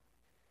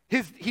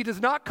 he does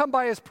not come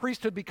by his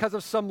priesthood because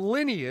of some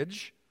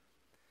lineage,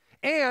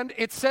 and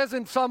it says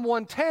in Psalm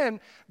 110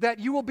 that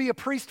you will be a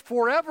priest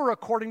forever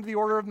according to the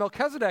order of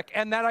Melchizedek,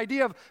 and that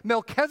idea of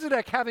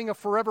Melchizedek having a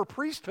forever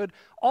priesthood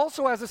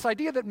also has this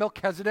idea that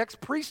Melchizedek's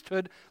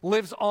priesthood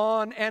lives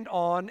on and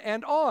on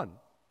and on.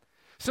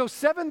 So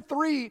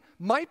 7:3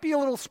 might be a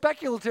little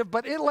speculative,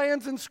 but it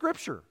lands in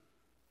Scripture.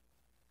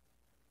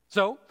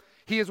 So,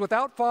 he is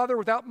without father,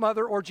 without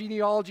mother, or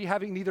genealogy,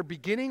 having neither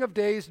beginning of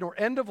days nor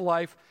end of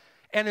life.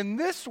 And in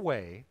this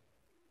way,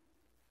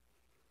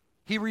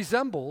 he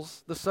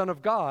resembles the Son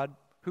of God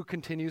who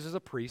continues as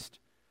a priest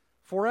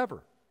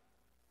forever.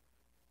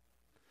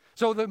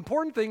 So the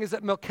important thing is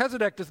that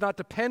Melchizedek does not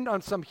depend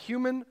on some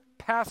human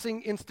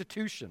passing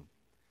institution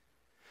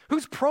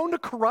who's prone to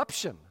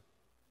corruption.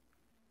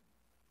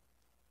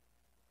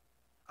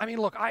 I mean,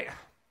 look,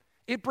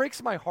 it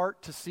breaks my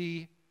heart to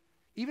see,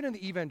 even in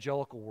the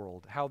evangelical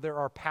world, how there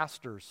are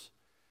pastors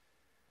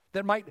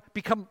that might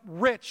become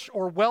rich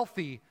or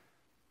wealthy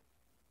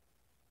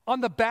on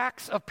the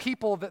backs of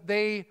people that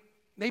they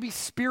maybe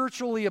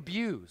spiritually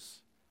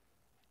abuse.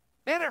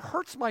 Man, it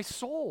hurts my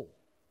soul.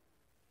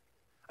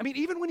 I mean,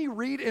 even when you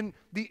read in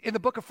the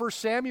book of 1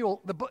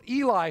 Samuel,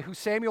 Eli, who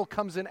Samuel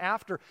comes in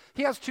after,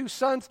 he has two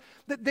sons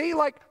that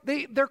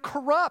they're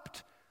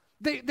corrupt.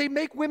 They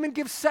make women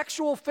give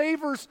sexual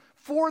favors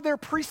for their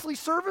priestly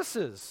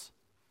services.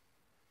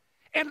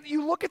 And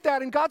you look at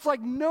that and God's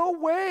like, no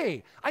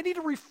way. I need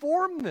to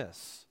reform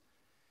this.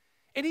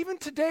 And even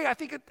today, I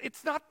think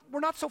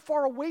we're not so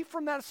far away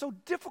from that. It's so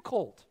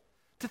difficult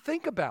to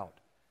think about.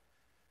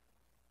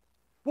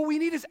 What we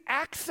need is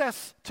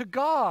access to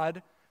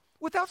God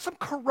without some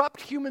corrupt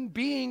human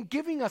being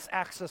giving us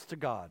access to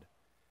God.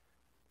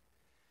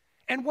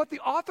 And what the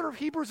author of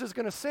Hebrews is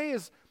going to say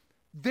is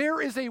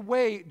there is a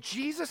way.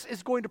 Jesus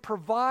is going to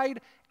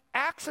provide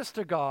access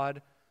to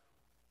God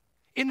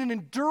in an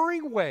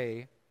enduring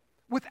way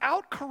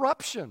without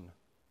corruption.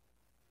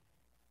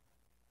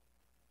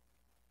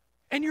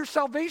 And your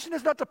salvation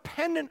is not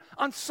dependent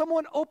on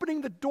someone opening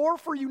the door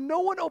for you.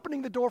 No one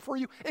opening the door for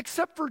you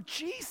except for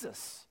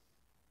Jesus.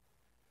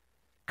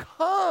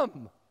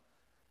 Come.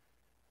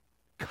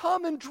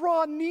 Come and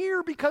draw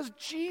near because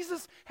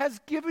Jesus has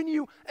given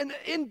you an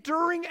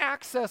enduring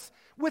access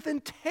with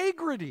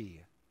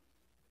integrity.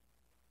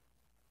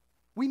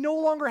 We no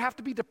longer have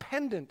to be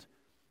dependent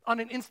on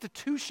an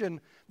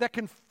institution that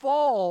can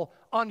fall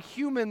on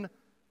human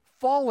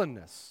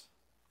fallenness.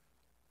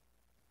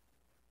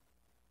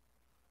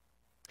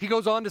 He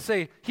goes on to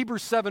say,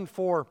 Hebrews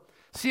 7:4,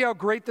 see how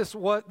great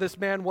this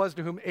man was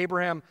to whom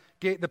Abraham,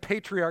 the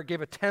patriarch,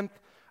 gave a tenth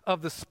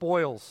of the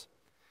spoils.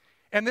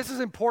 And this is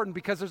important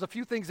because there's a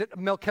few things that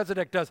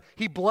Melchizedek does.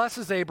 He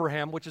blesses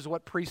Abraham, which is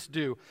what priests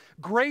do.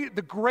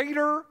 The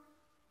greater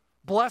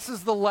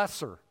blesses the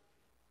lesser.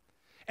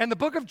 And the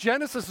book of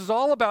Genesis is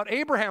all about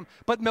Abraham,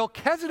 but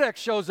Melchizedek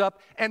shows up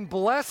and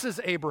blesses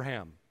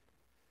Abraham.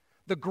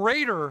 The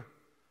greater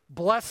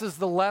blesses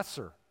the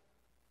lesser.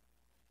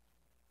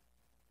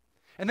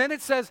 And then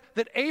it says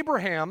that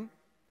Abraham,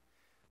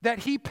 that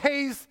he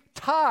pays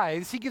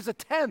tithes, he gives a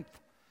tenth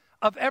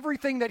of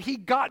everything that he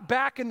got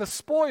back in the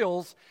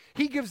spoils,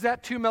 he gives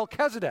that to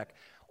Melchizedek.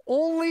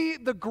 Only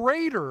the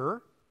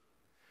greater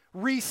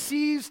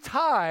receives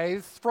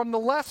tithes from the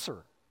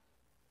lesser.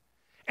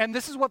 And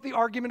this is what the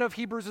argument of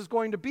Hebrews is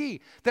going to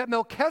be, that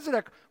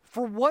Melchizedek,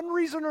 for one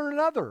reason or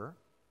another,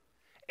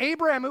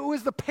 Abraham, who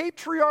is the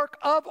patriarch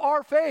of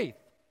our faith,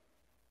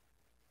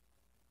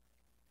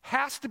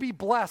 has to be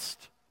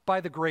blessed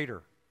by the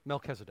greater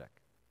Melchizedek,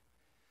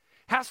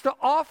 has to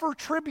offer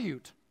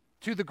tribute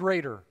to the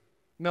greater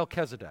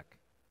Melchizedek.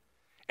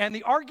 And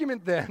the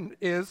argument then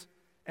is,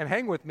 and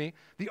hang with me,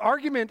 the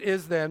argument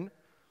is then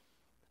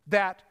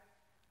that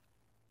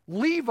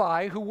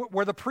Levi,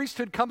 where the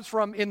priesthood comes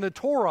from in the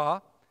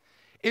Torah,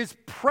 is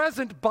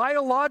present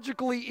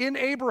biologically in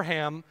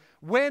Abraham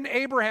when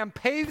Abraham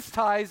pays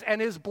tithes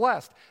and is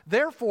blessed.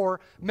 Therefore,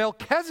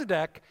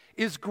 Melchizedek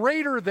is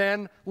greater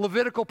than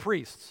Levitical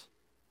priests.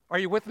 Are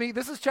you with me?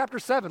 This is chapter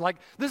 7. Like,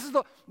 this is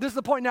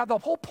the point. Now, the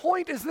whole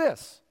point is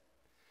this.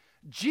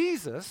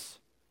 Jesus,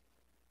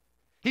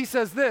 he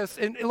says this,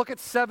 and look at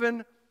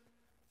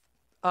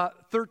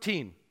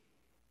 7:13,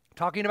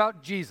 talking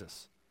about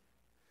Jesus.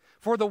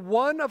 For the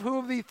one of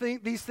whom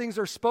these things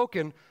are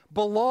spoken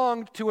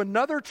belonged to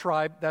another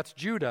tribe, that's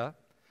Judah,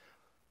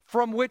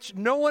 from which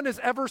no one has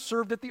ever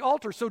served at the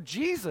altar. So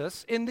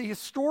Jesus, in the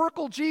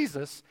historical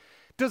Jesus,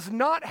 does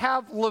not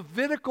have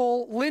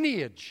Levitical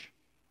lineage.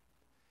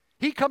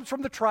 He comes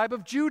from the tribe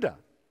of Judah.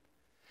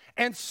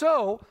 And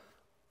so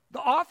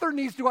the author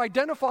needs to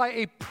identify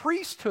a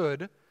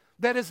priesthood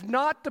that is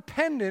not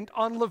dependent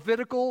on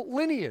Levitical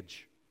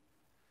lineage.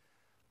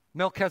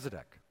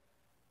 Melchizedek.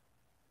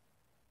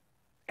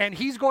 And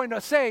he's going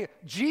to say,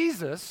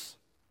 Jesus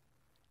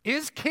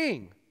is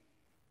king,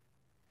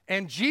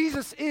 and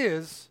Jesus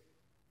is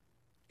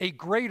a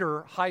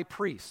greater high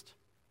priest.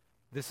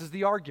 This is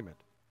the argument.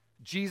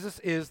 Jesus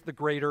is the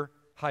greater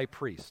high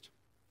priest.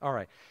 All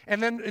right.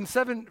 And then in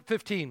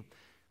 7:15,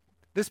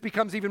 this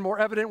becomes even more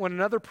evident when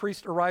another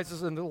priest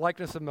arises in the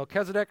likeness of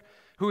Melchizedek,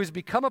 who has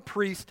become a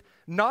priest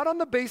not on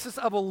the basis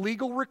of a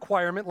legal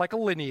requirement like a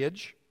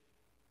lineage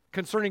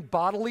concerning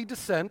bodily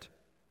descent,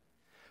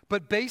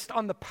 but based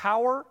on the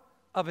power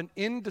of an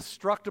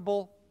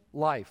indestructible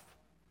life.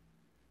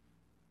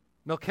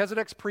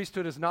 Melchizedek's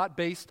priesthood is not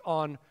based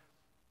on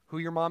who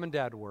your mom and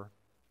dad were.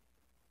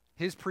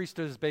 His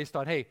priesthood is based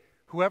on, hey,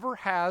 whoever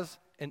has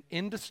an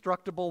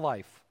indestructible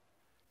life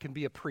can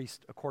be a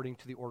priest according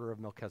to the order of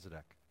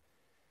Melchizedek.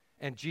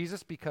 And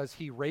Jesus, because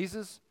he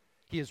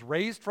is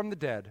raised from the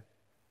dead,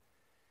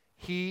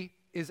 he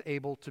is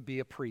able to be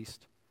a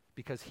priest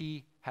because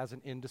he has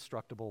an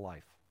indestructible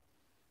life.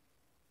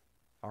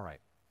 All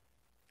right.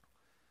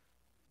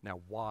 Now,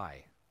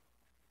 why?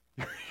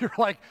 You're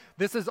like,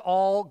 this is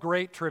all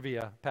great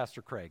trivia,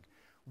 Pastor Craig.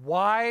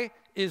 Why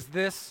is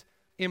this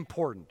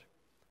important?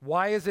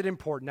 Why is it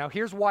important? Now,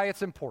 here's why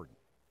it's important,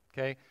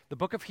 okay? The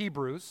book of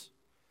Hebrews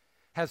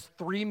has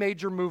three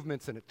major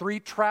movements in it, three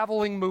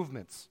traveling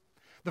movements.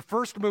 The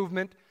first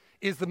movement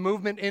is the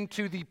movement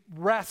into the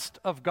rest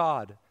of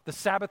God, the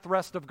Sabbath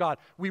rest of God.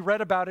 We read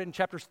about it in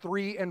chapters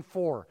 3 and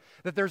 4,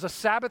 that there's a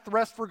Sabbath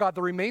rest for God.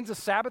 There remains a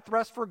Sabbath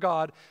rest for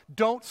God.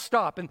 Don't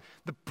stop. And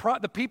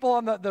the people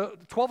on the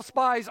 12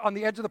 spies on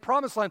the edge of the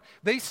promised land,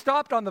 they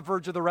stopped on the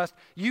verge of the rest.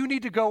 You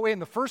need to go in.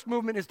 The first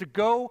movement is to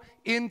go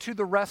into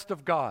the rest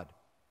of God.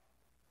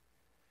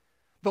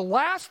 The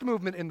last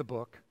movement in the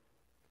book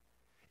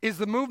is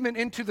the movement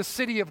into the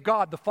city of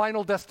God, the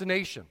final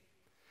destination.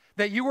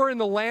 That you are in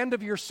the land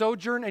of your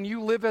sojourn and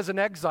you live as an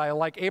exile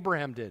like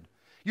Abraham did.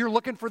 You're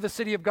looking for the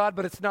city of God,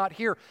 but it's not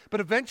here. But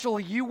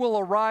eventually you will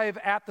arrive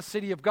at the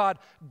city of God.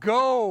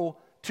 Go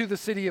to the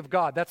city of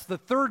God. That's the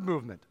third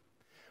movement.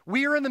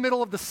 We are in the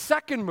middle of the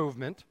second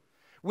movement,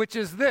 which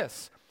is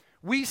this.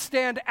 We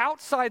stand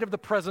outside of the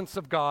presence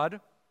of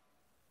God,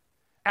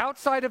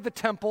 outside of the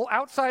temple,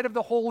 outside of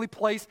the holy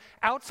place,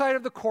 outside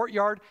of the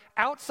courtyard,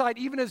 outside,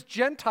 even as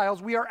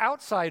Gentiles, we are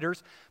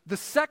outsiders. The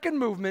second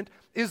movement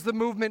is the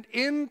movement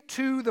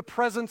into the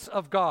presence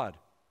of God.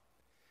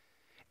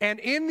 And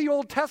in the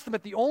Old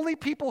Testament, the only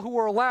people who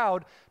were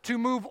allowed to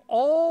move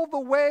all the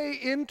way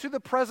into the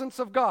presence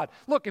of God.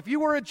 Look, if you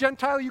were a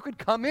Gentile, you could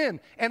come in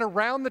and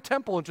around the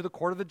temple into the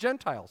court of the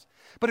Gentiles.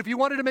 But if you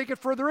wanted to make it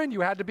further in,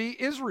 you had to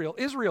be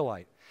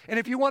Israelite. And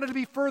if you wanted to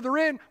be further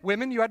in,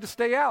 women, you had to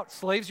stay out.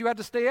 Slaves, you had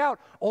to stay out.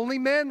 Only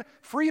men,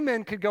 free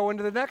men, could go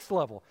into the next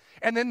level.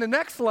 And then the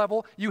next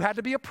level, you had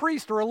to be a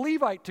priest or a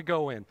Levite to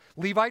go in.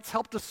 Levites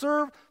helped to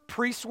serve.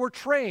 Priests were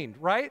trained,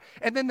 right?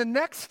 And then the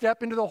next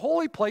step into the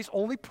holy place,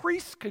 only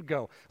priests could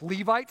go.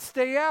 Levites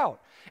stay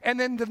out. And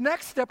then the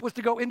next step was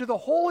to go into the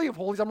Holy of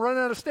Holies. I'm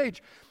running out of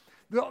stage.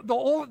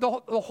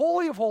 The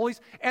Holy of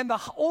Holies, and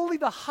only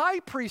the high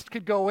priest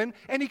could go in,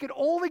 and he could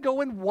only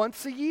go in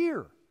once a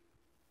year.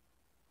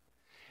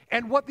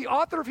 And what the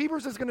author of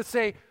Hebrews is going to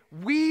say,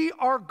 we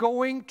are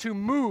going to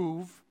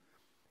move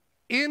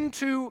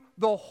into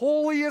the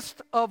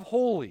holiest of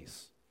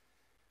holies,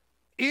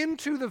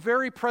 into the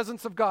very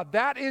presence of God.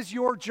 That is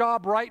your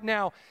job right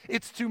now.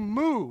 It's to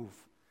move,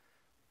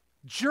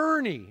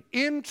 journey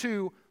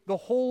into the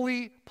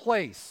holy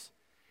place.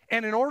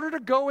 And in order to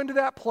go into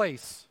that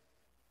place,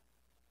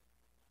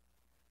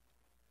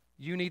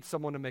 you need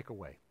someone to make a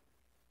way.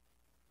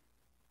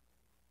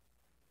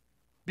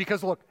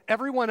 Because look,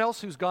 everyone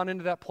else who's gone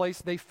into that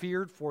place, they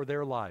feared for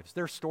their lives.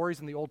 There are stories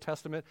in the Old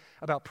Testament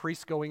about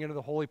priests going into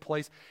the holy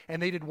place,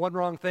 and they did one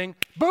wrong thing,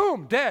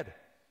 boom, dead.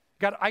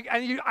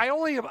 I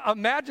only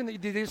imagine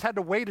that they just had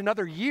to wait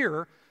another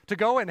year to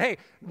go in. Hey,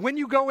 when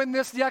you go in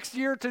this next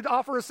year to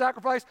offer a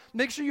sacrifice,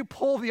 make sure you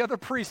pull the other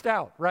priest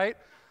out, right?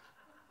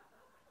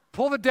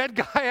 Pull the dead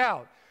guy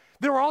out.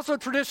 There were also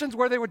traditions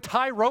where they would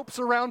tie ropes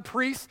around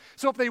priests,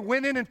 so if they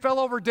went in and fell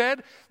over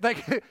dead,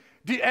 like,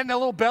 and the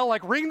little bell,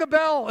 like, ring the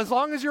bell as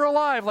long as you're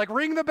alive, like,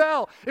 ring the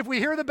bell. If we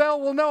hear the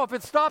bell, we'll know. If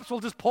it stops,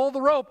 we'll just pull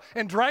the rope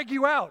and drag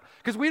you out,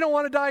 because we don't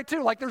want to die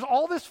too. Like, there's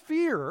all this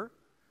fear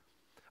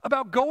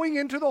about going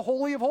into the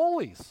Holy of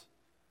Holies.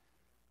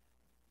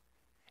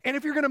 And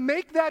if you're going to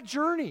make that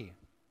journey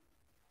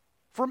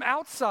from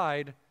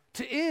outside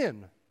to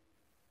in,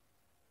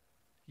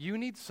 you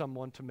need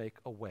someone to make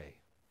a way.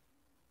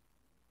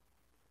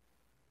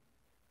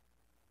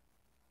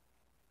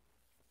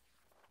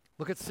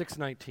 Look at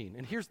 6:19.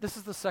 And this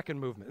is the second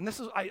movement. And this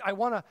is I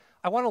want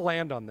to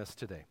land on this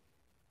today.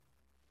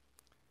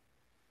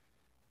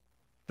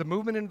 The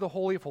movement into the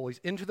Holy of Holies,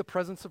 into the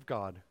presence of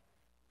God.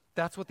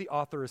 That's what the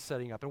author is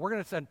setting up. And we're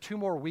going to spend 2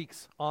 more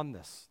weeks on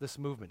this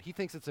movement. He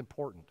thinks it's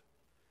important.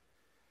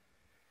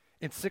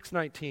 In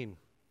 6:19,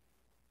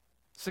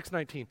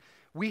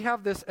 we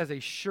have this as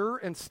a sure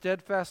and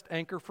steadfast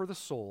anchor for the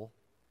soul,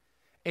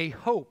 a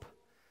hope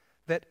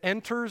that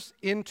enters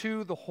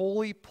into the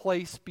holy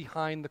place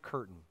behind the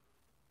curtain.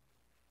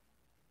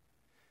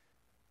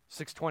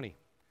 6:20,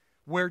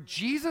 where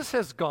Jesus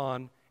has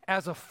gone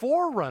as a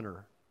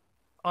forerunner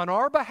on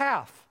our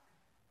behalf,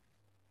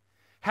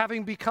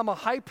 having become a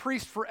high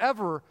priest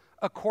forever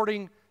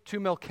according to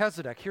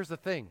Melchizedek. Here's the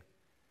thing.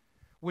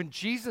 When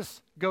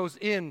Jesus goes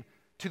in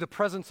to the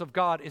presence of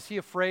God, is he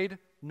afraid?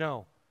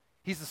 No.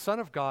 He's the Son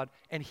of God,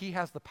 and he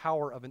has the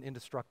power of an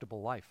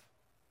indestructible life.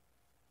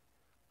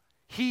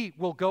 He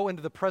will go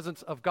into the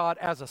presence of God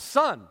as a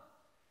son.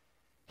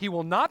 He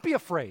will not be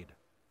afraid.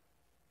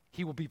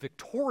 He will be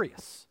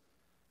victorious.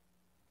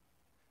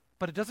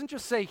 But it doesn't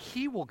just say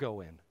he will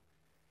go in.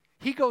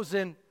 He goes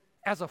in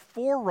as a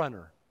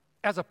forerunner,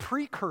 as a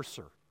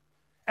precursor,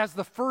 as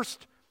the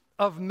first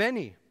of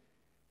many.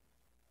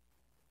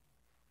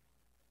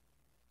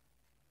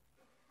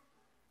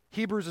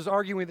 Hebrews is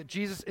arguing that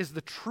Jesus is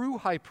the true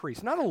high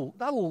priest, not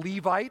a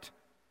Levite,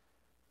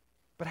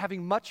 but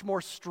having much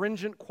more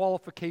stringent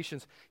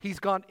qualifications. He's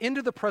gone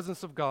into the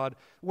presence of God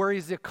where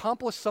he's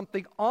accomplished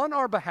something on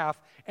our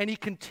behalf, and he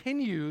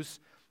continues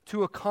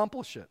to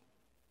accomplish it.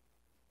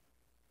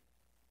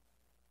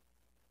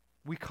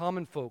 We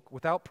common folk,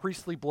 without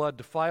priestly blood,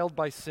 defiled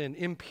by sin,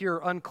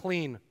 impure,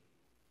 unclean,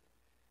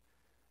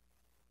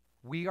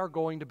 we are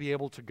going to be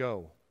able to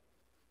go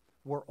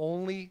where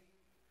only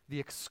the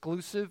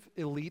exclusive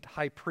elite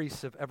high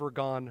priests have ever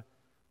gone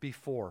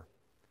before.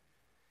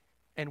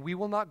 And we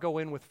will not go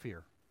in with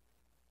fear.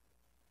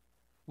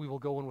 We will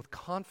go in with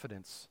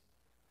confidence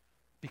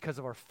because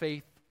of our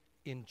faith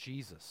in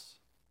Jesus.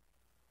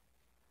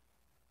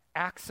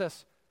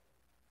 Access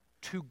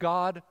to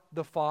God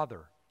the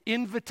Father.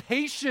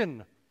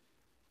 Invitation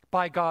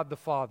by God the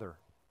Father.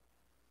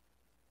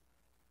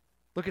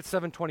 Look at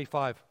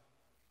 7:25.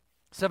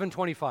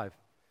 7:25.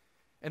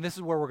 And this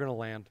is where we're going to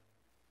land.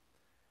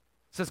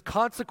 It says,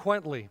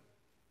 consequently,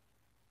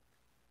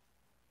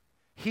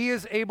 he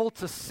is able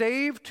to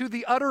save to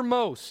the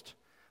uttermost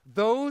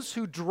those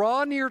who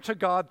draw near to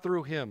God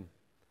through him,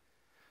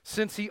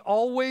 since he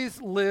always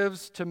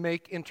lives to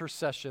make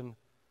intercession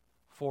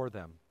for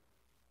them.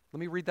 Let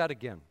me read that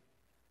again.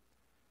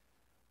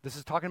 This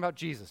is talking about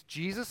Jesus.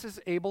 Jesus is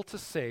able to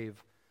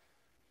save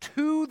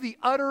to the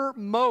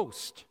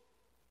uttermost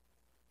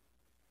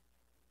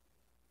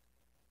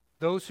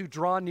those who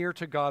draw near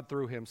to God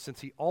through him,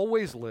 since he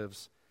always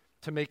lives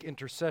to make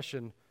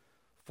intercession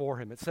for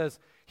him. It says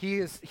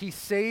he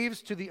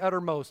saves to the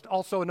uttermost.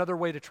 Also, another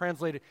way to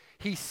translate it,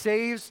 he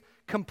saves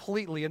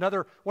completely. One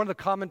of the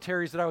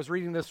commentaries that I was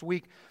reading this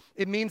week,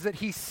 it means that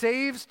he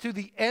saves to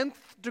the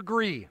nth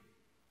degree.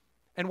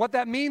 And what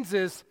that means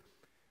is,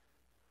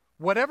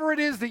 whatever it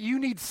is that you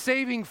need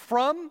saving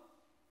from,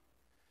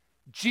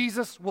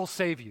 Jesus will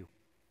save you.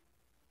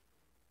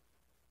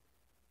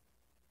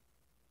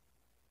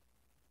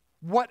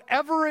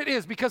 Whatever it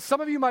is, because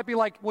some of you might be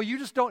like, well, he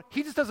just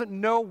doesn't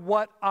know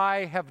what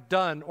I have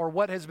done or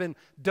what has been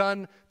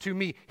done to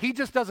me. He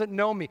just doesn't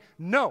know me.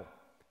 No.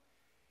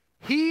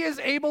 He is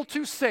able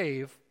to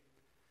save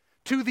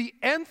to the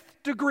nth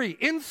degree.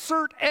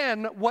 Insert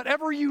N,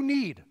 whatever you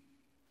need.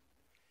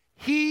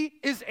 He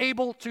is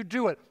able to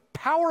do it.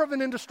 Power of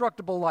an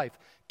indestructible life.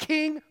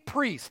 King,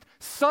 priest,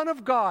 Son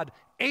of God,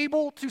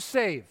 able to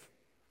save.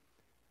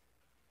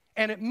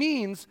 And it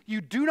means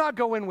you do not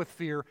go in with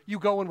fear, you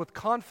go in with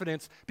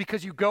confidence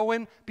because you go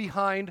in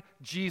behind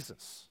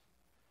Jesus.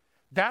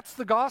 That's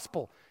the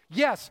gospel.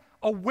 Yes,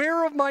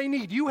 aware of my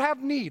need. You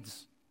have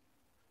needs.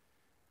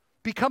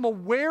 Become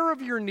aware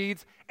of your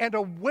needs and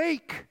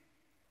awake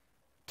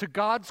to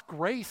God's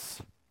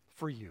grace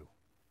for you.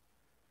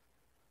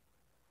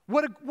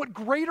 What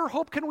greater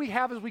hope can we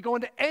have as we go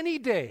into any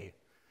day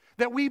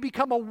that we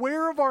become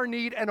aware of our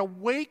need and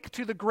awake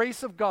to the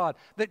grace of God,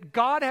 that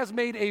God has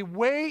made a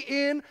way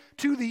in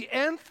to the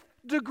nth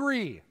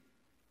degree.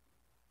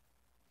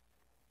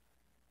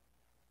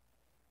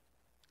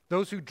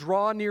 Those who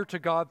draw near to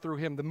God through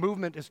him, the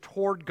movement is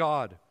toward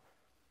God.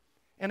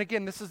 And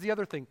again, this is the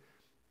other thing.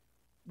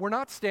 We're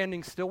not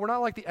standing still. We're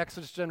not like the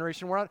Exodus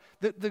generation.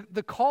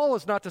 The call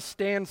is not to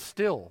stand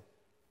still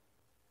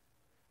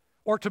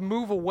or to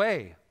move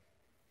away.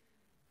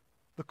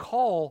 The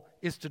call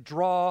is to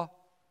draw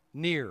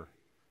near,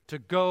 to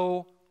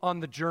go on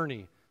the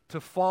journey, to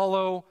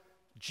follow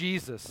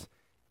Jesus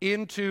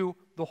into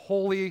the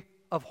Holy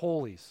of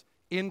Holies,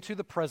 into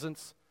the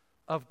presence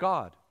of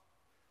God.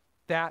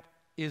 That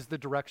is the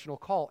directional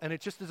call. And it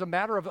just is a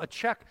matter of a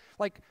check,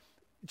 like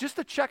just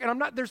a check.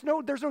 And there's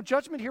no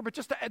judgment here, but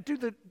just to do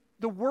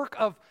the work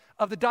of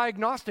the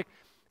diagnostic.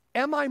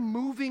 Am I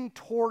moving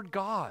toward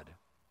God?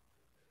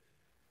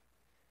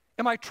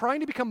 Am I trying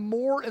to become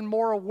more and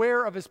more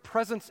aware of his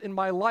presence in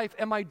my life?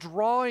 Am I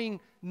drawing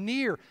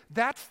near?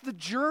 That's the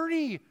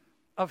journey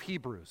of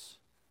Hebrews.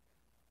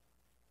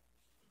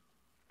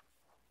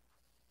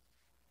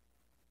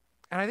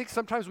 And I think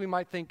sometimes we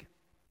might think,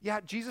 yeah,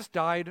 Jesus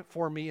died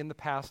for me in the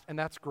past, and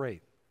that's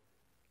great.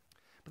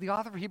 But the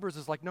author of Hebrews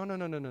is like, no.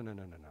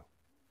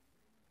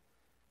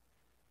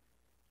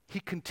 He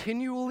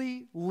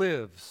continually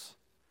lives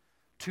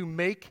to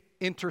make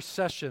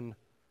intercession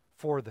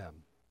for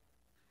them.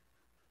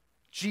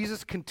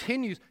 Jesus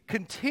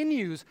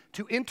continues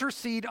to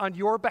intercede on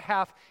your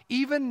behalf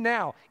even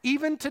now,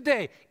 even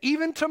today,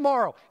 even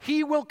tomorrow.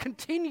 He will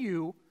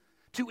continue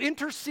to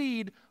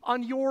intercede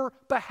on your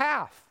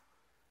behalf.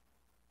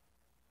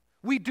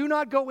 We do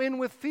not go in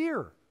with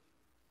fear.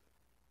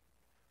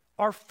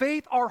 Our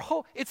faith, our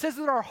hope, it says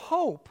that our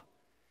hope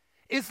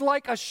is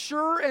like a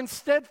sure and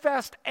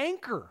steadfast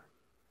anchor.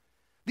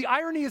 The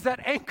irony is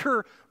that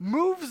anchor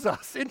moves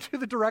us into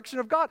the direction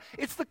of God.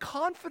 It's the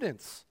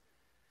confidence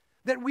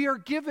that we are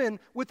given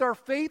with our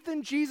faith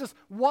in Jesus.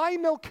 Why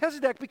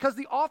Melchizedek? Because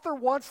the author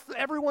wants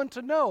everyone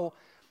to know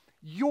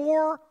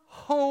your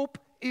hope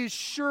is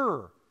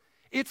sure.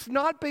 It's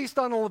not based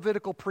on a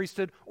Levitical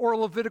priesthood or a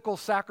Levitical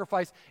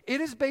sacrifice.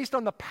 It is based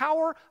on the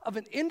power of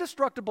an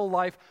indestructible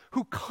life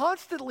who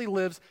constantly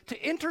lives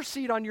to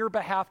intercede on your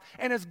behalf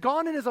and has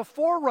gone in as a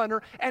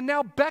forerunner and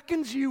now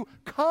beckons you,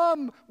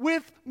 come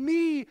with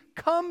me,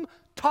 come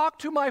talk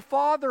to my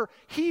Father.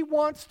 He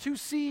wants to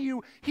see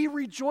you. He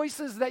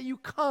rejoices that you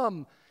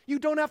come. You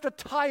don't have to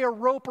tie a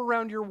rope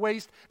around your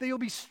waist that you'll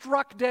be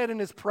struck dead in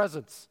his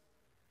presence.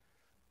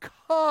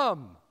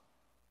 Come.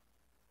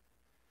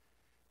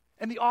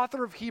 And the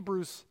author of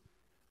Hebrews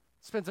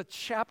spends a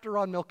chapter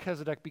on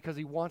Melchizedek because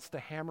he wants to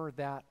hammer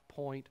that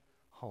point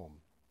home.